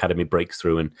from your academy breaks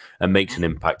through and makes an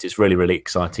impact. It's really, really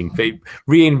exciting. It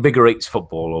reinvigorates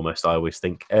football almost, I always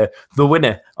think. The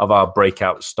winner of our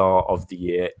breakout star of the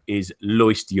year is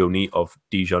Lois Diony of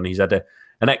Dijon. He's had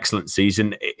an excellent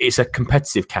season. It's a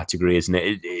competitive category, isn't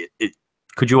it?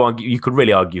 Could you argue? You could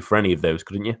really argue for any of those,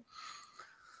 couldn't you?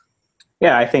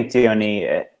 Yeah, I think Diony,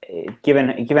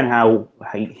 given how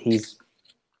he's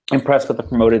impressed with the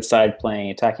promoted side playing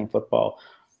attacking football,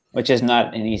 which is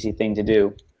not an easy thing to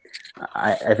do,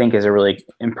 I think is a really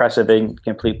impressive and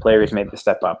complete player who's made the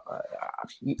step up.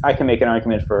 I can make an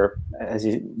argument for, as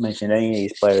you mentioned, any of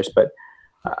these players, but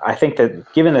I think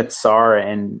that given that Sarr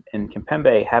and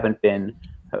Kimpembe haven't been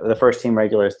the first team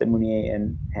regulars that Meunier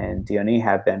and Diony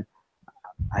have been,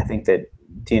 I think that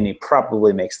Diony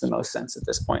probably makes the most sense at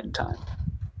this point in time.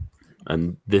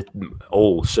 And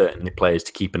all certainly players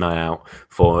to keep an eye out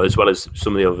for, as well as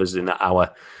some of the others in our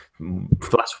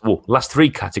last three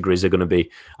categories are going to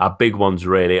be our big ones,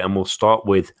 really. And we'll start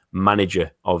with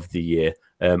Manager of the Year.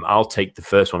 I'll take the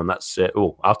first one, and that's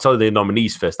I'll tell you the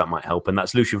nominees first. That might help. And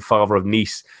that's Lucien Favre of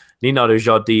Nice, Leonardo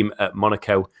Jardim at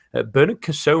Monaco, Bernard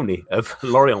Cassoni of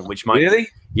Lorient, which might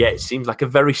yeah, it seems like a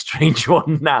very strange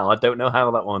one now. I don't know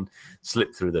how that one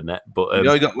slipped through the net, but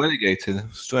he got relegated.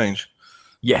 Strange.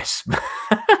 Yes.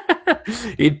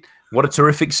 What a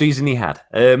terrific season he had.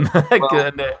 And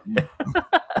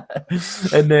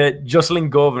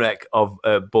Jocelyn Gourvenec of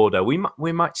Bordeaux.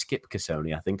 We might skip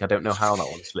Cassoni, I think. I don't know how that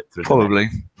one slipped through. Probably.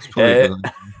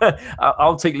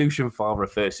 I'll take Lucien Favre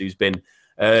first, who's been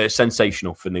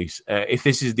sensational for Nice. If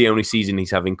this is the only season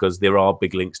he's having, because there are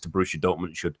big links to Borussia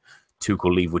Dortmund should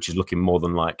Tuchel leave, which is looking more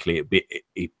than likely,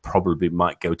 he probably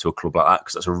might go to a club like that,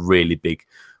 because that's a really big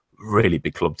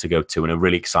club to go to, and a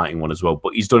really exciting one as well.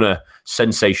 But he's done a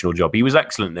sensational job. He was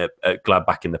excellent at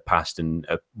Gladbach in the past, and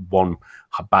one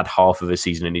bad half of a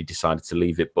season, and he decided to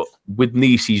leave it. But with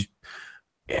Nice,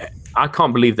 I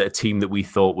can't believe that a team that we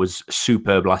thought was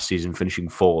superb last season, finishing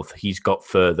fourth, he's got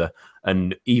further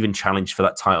and even challenged for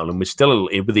that title, and we're still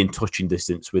within touching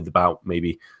distance with about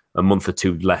maybe a month or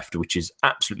two left, which is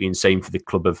absolutely insane for the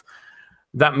club.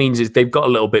 That means is they've got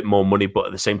a little bit more money, but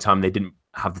at the same time, they didn't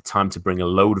have the time to bring a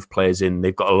load of players in.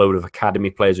 They've got a load of academy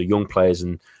players or young players,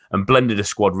 and blended a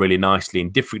squad really nicely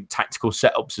in different tactical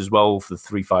setups as well, for the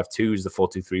 3-5-2s, the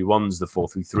 4-2-3-1s, the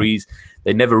 4-3-3s.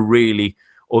 They never really,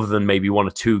 other than maybe one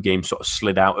or two games, sort of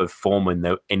slid out of form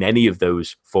in any of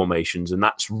those formations, and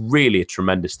that's really a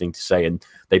tremendous thing to say. And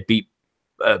they beat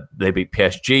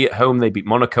PSG at home, they beat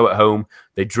Monaco at home,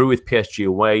 they drew with PSG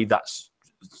away. That's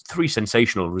three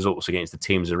sensational results against the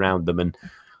teams around them, and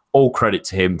all credit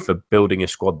to him for building a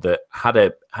squad that had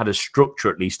a structure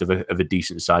at least of a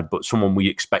decent side, but someone we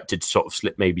expected to sort of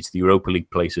slip maybe to the Europa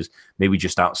League places, maybe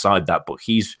just outside that. But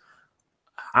he's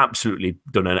absolutely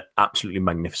done an absolutely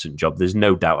magnificent job. There's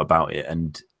no doubt about it,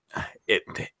 and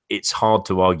it's hard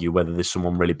to argue whether there's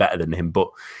someone really better than him. But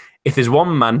if there's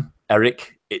one man,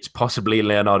 Eric, it's possibly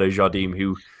Leonardo Jardim,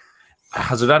 who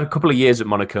has had a couple of years at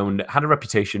Monaco and had a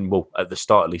reputation, well, at the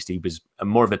start at least, he was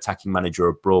more of an attacking manager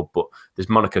abroad, but this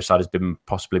Monaco side has been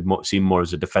possibly seen more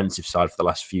as a defensive side for the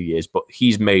last few years, but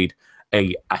he's made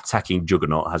a attacking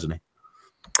juggernaut, hasn't he?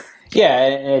 Yeah,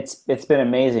 it's been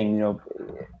amazing. You know,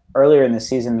 earlier in the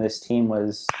season, this team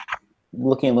was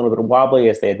looking a little bit wobbly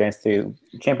as they advanced through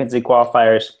Champions League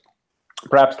qualifiers,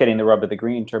 perhaps getting the rub of the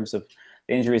green in terms of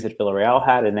the injuries that Villarreal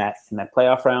had in that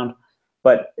playoff round.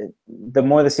 But the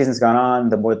more the season's gone on,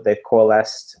 the more that they've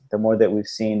coalesced, the more that we've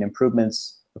seen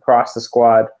improvements across the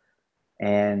squad,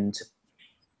 and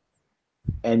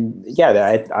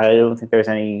yeah, I don't think there's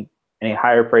any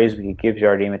higher praise we could give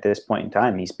Jardim at this point in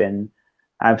time. He's been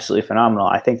absolutely phenomenal.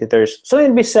 I think that there's something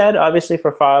to be said, obviously,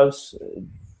 for Favre's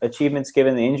achievements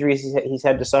given the injuries he's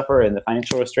had to suffer and the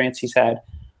financial restraints he's had,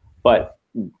 but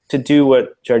to do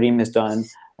what Jardim has done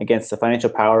against the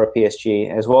financial power of PSG,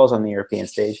 as well as on the European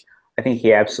stage, I think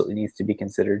he absolutely needs to be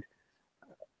considered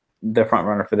the front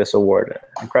runner for this award.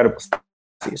 Incredible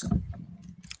season.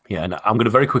 Yeah, and I'm going to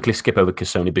very quickly skip over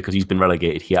Cassoni because he's been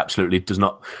relegated. He absolutely does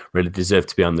not really deserve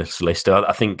to be on this list.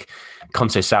 I think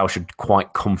Conceição should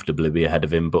quite comfortably be ahead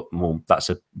of him, but well, that's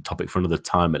a topic for another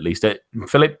time at least.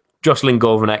 Philip, Jocelyn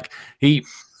Gourvenec, he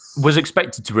was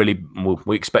expected to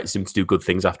we expected him to do good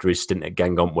things after his stint at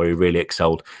Guingamp, where he really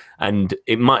excelled. And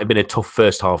it might have been a tough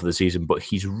first half of the season, but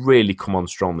he's really come on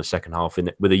strong the second half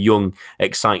with a young,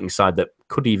 exciting side that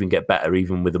could even get better,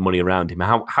 even with the money around him.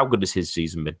 How good has his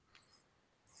season been?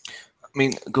 I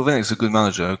mean, Gourvenec's a good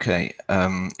manager, okay.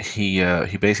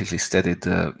 He basically steadied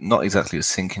not exactly a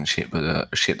sinking ship, but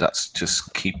a ship that's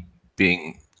just keep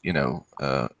being,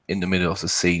 in the middle of the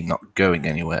sea, not going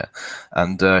anywhere.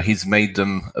 And he's made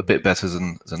them a bit better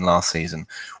than last season,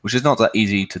 which is not that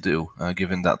easy to do,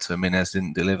 given that Menez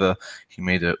didn't deliver. He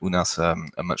made Ounas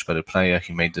a much better player.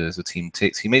 He made the team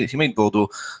ticks. He made Bordeaux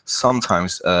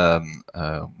sometimes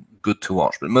good to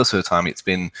watch, but most of the time it's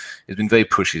been very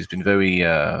pushy. It's been very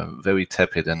very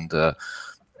tepid, and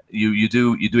you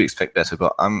do expect better.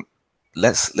 But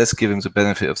let's give him the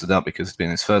benefit of the doubt because it's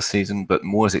been his first season, but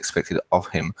more is expected of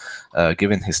him,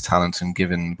 given his talent and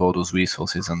given Bordeaux's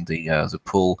resources and the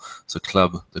pull the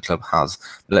club has.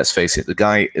 But let's face it, the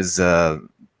guy is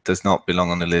does not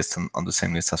belong on the list on the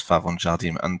same list as Favre and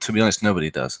Jardim, and to be honest, nobody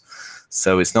does.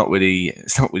 So it's not really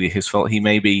his fault. He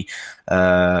may be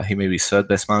third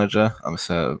best manager,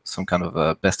 so some kind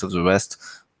of best of the rest,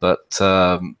 but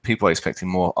people are expecting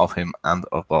more of him and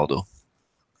of Bordeaux.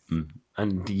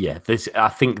 And yeah, I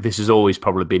think this has always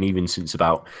probably been, even since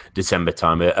about December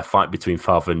time, a fight between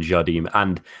Favre and Jardim.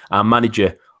 And our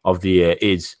manager of the year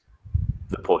is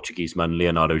the Portuguese man,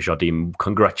 Leonardo Jardim.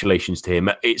 Congratulations to him.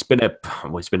 It's been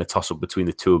a toss-up between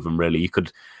the two of them, really. You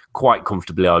could quite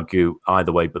comfortably argue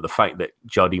either way, but the fact that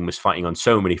Jardim was fighting on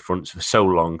so many fronts for so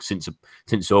long, since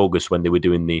August, when they were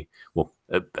doing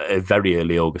very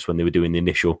early August, when they were doing the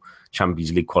initial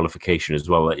Champions League qualification as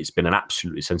well, it's been an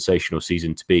absolutely sensational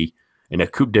season to be in a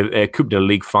Coupe de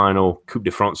Ligue final, Coupe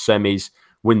de France semis,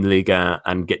 win the Liga,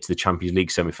 and get to the Champions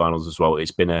League semi-finals as well.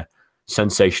 It's been a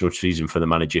sensational season for the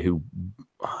manager, who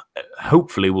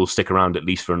hopefully will stick around at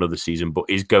least for another season, but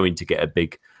is going to get a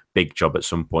big job at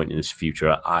some point in his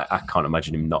future. I can't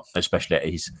imagine him not, especially at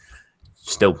his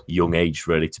still young age,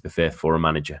 really, to be fair, for a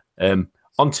manager.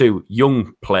 On to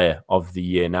young player of the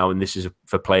year now, and this is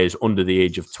for players under the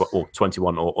age of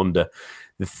 21 or under.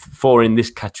 The four in this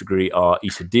category are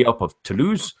Issa Diop of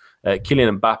Toulouse,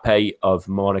 Kylian Mbappe of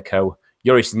Monaco,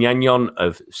 Yoris Gnagnon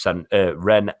of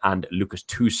Rennes, and Lucas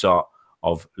Toussaint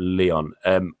of Lyon.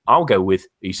 I'll go with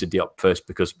Issa Diop first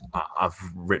because I've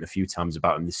written a few times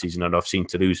about him this season, and I've seen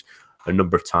Toulouse a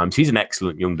number of times. He's an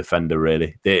excellent young defender,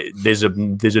 really. There's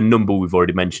a number we've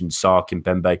already mentioned, Sarr,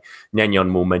 Kimpembe.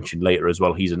 Gnagnon we'll mention later as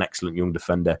well. He's an excellent young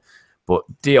defender. But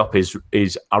Diop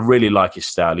is I really like his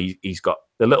style. He's got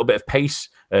a little bit of pace.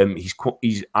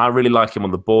 I really like him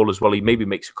on the ball as well. He maybe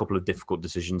makes a couple of difficult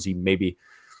decisions. He maybe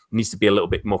needs to be a little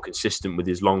bit more consistent with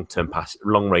his long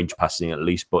range passing at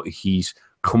least, but he's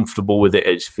comfortable with it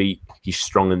at his feet. He's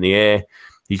strong in the air.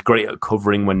 He's great at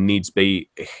covering when needs be.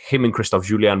 Him and Christophe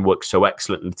Julian work so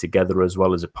excellently together as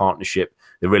well as a partnership.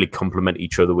 They really complement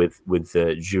each other, with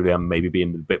Julian maybe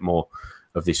being a bit more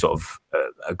of this sort of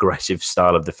aggressive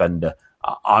style of defender.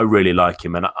 I really like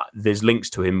him, and there's links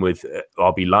to him with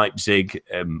RB Leipzig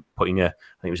putting I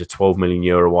think it was a €12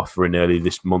 million offer in early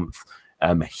this month.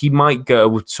 He might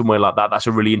go somewhere like that. That's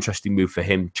a really interesting move for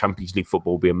him. Champions League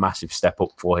football will be a massive step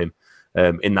up for him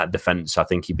in that defence. I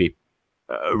think he'd be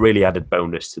a really added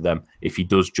bonus to them if he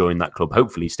does join that club.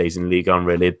 Hopefully he stays in Ligue 1,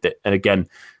 really. And again,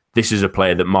 this is a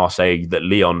player that Marseille, that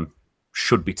Lyon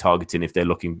should be targeting if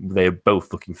they're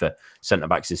both looking for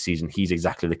centre-backs this season. He's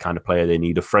exactly the kind of player they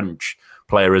need. A French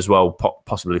player as well,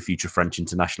 possibly a future French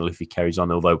international if he carries on,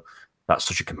 although that's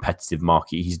such a competitive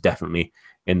market. He's definitely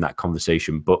in that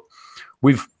conversation. But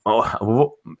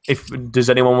does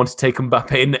anyone want to take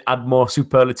Mbappe and add more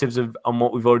superlatives on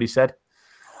what we've already said?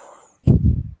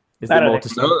 Is there more to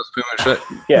say? No, that's pretty much it.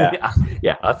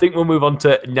 Yeah. I think we'll move on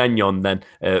to Gnagnon then,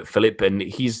 Philip. And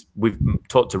we've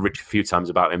talked to Rich a few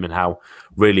times about him and how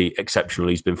really exceptional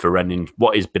he's been for Rennes in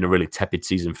what has been a really tepid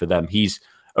season for them. He's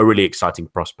a really exciting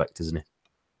prospect, isn't he?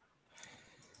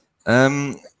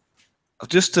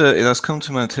 It has come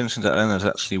to my attention that Rennes has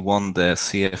actually won their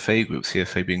CFA group,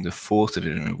 CFA being the fourth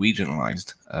division, a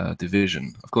regionalized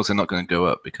division. Of course, they're not going to go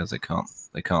up because they can't.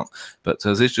 But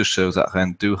this just shows that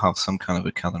Rennes do have some kind of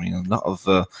academy and a lot of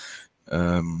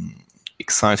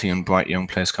exciting and bright young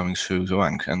players coming through the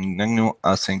rank. And Gnagnon,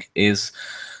 I think, is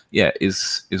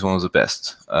one of the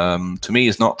best. To me,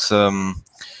 is not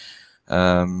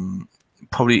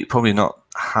probably not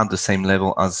had the same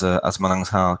level as Malang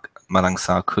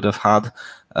Sarr could have had,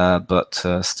 but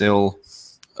still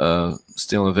a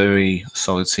very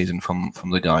solid season from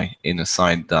the guy in a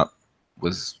side that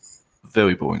was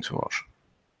very boring to watch.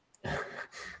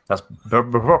 That's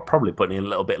probably putting it a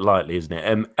little bit lightly, isn't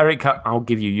it? Eric, I'll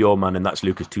give you your man, and that's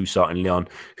Lucas Toussaint in Lyon,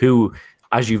 who,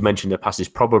 as you've mentioned in the past, is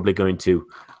probably going to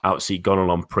outseat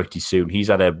Gonalons pretty soon. He's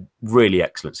had a really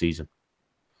excellent season.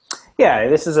 Yeah,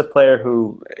 this is a player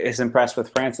who is impressed with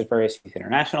France at various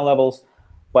international levels,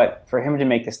 but for him to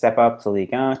make the step up to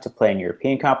Ligue 1, to play in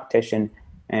European competition,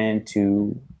 and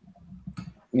to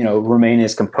remain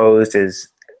as composed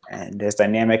and as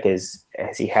dynamic as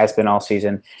he has been all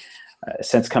season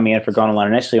since coming in for Gonalons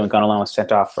initially, when Gonalons was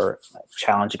sent off for a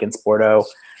challenge against Bordeaux,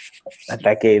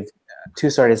 that gave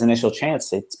Toussaint his initial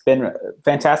chance. It's been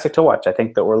fantastic to watch. I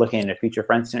think that we're looking at a future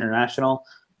French international,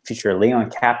 future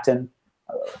Lyon captain.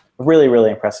 Really,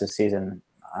 really impressive season.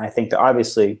 I think that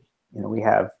obviously, we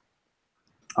have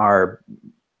our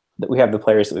we have the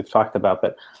players that we've talked about,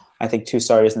 but I think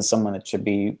Toussaint isn't someone that should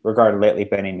be regarded lightly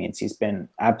by any means. He's been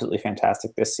absolutely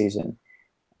fantastic this season,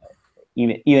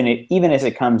 even as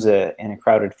it comes in a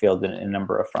crowded field in a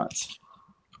number of fronts.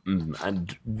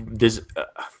 And there's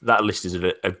that list is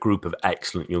a group of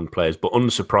excellent young players, but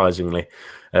unsurprisingly,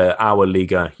 our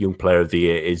Liga Young Player of the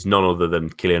Year is none other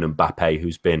than Kylian Mbappe,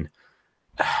 who's been.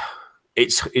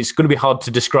 It's going to be hard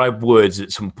to describe words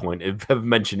at some point. If I've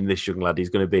mentioned this young lad, he's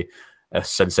going to be a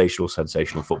sensational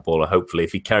footballer. Hopefully,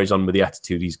 if he carries on with the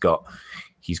attitude he's got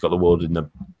the world in the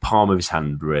palm of his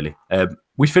hand. Really,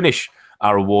 we finish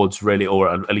our awards really,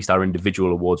 or at least our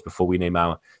individual awards, before we name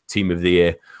our Team of the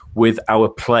Year, with our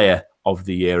Player of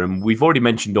the Year. And we've already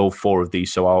mentioned all four of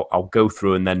these, so I'll go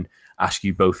through and then ask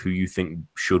you both who you think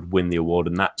should win the award.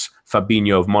 And that's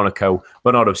Fabinho of Monaco,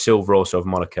 Bernardo Silva also of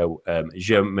Monaco,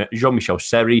 Jean-Michel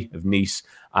Seri of Nice,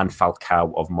 and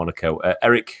Falcao of Monaco.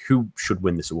 Eric, who should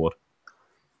win this award?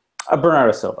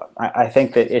 Bernardo Silva. I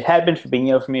think that it had been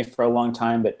Fabinho for me for a long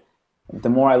time, but the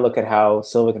more I look at how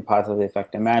Silva can positively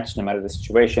affect a match, no matter the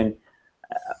situation,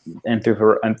 and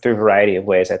through a variety of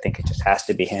ways, I think it just has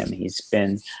to be him. He's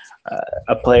been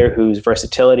a player whose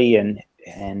versatility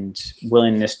and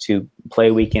willingness to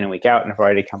play week in and week out in a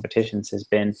variety of competitions has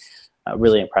been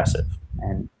really impressive,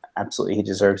 and absolutely he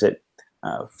deserves it.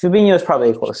 Fabinho is probably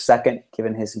a close second,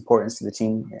 given his importance to the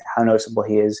team, how noticeable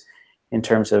he is in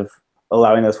terms of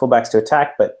allowing those fullbacks to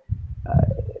attack, but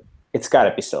it's got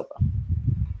to be Silva.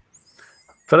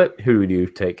 Philip, who would you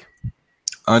take?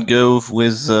 I'd go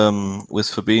with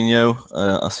Fabinho.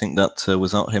 I think that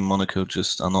without him, Monaco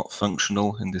just are not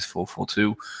functional in this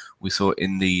 4-4-2. We saw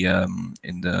in the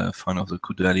final of the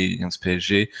Coupe de la Ligue against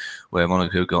PSG, where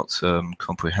Monaco got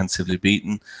comprehensively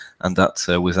beaten, and that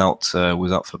without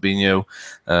Fabinho,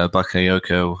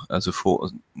 Bakayoko as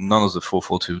none of the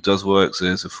 4-4-2 does work. So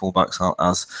the fullbacks aren't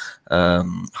as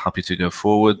happy to go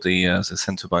forward. The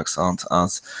centre backs aren't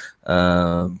as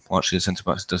actually the centre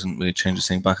backs doesn't really change the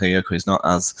thing. Bakayoko is not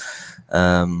as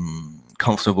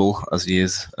comfortable as he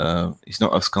is. He's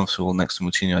not as comfortable next to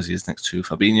Moutinho as he is next to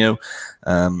Fabinho,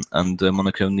 and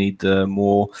Monaco need to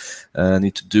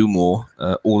do more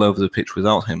all over the pitch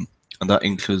without him, and that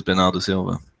includes Bernardo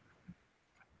Silva.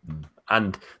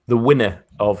 And the winner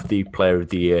of the Player of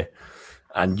the Year,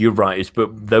 and you're right, but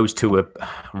those two are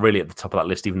really at the top of that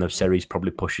list, even though Seri's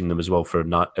probably pushing them as well for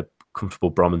a comfortable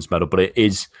bronze medal. But it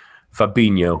is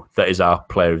Fabinho that is our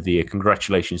Player of the Year.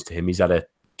 Congratulations to him. He's had a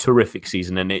terrific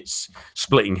season, and it's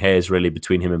splitting hairs really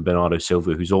between him and Bernardo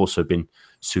Silva, who's also been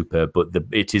superb, but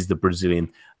it is the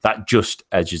Brazilian that just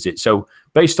edges it. So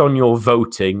based on your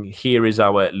voting, here is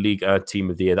our Liga Team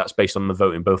of the Year. That's based on the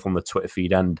voting both on the Twitter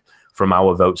feed and from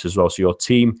our votes as well. So your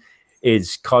team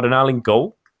is Cardinal in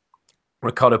goal,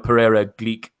 Ricardo Pereira,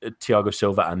 Gleek, Thiago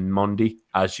Silva and Mondi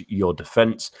as your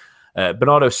defence,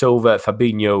 Bernardo Silva,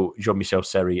 Fabinho, Jean-Michel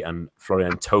Seri and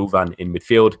Florian Thauvin in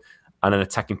midfield, and an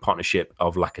attacking partnership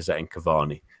of Lacazette and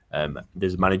Cavani.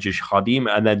 There's manager Hardim,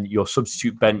 and then your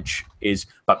substitute bench is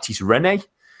Baptiste René,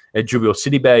 Jubio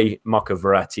Sidibe, Marco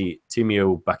Verratti,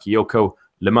 Timio Bakayoko,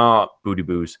 Lemar,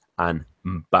 Boudibous, and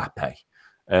Mbappe.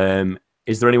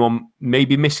 Is there anyone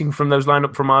maybe missing from those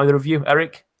lineup from either of you,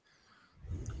 Eric?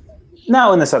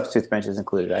 No, and the substitutes bench is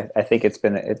included. I think it's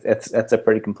a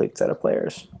pretty complete set of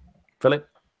players. Philip?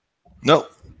 No.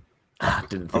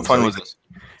 I'm fine with it.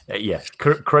 Yeah,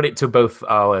 credit to both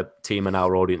our team and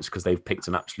our audience because they've picked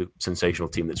an absolute sensational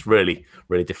team that's really,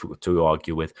 really difficult to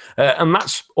argue with. And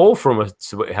that's all from us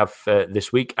that we have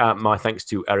this week. My thanks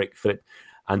to Eric, Philip,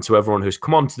 and to everyone who's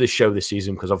come on to this show this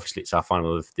season, because obviously it's our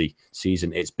final of the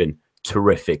season. It's been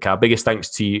terrific. Our biggest thanks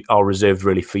to you are reserved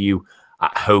really for you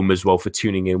at home as well for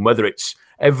tuning in, whether it's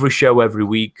every show every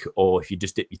week or if you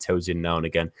just dip your toes in now and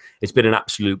again. It's been an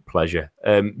absolute pleasure.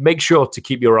 Make sure to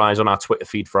keep your eyes on our Twitter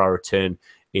feed for our return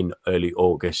in early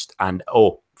August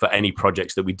or for any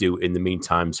projects that we do in the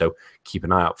meantime. So keep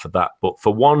an eye out for that. But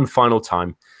for one final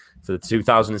time, for the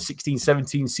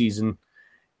 2016-17 season,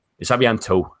 it's a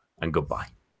bientôt and goodbye.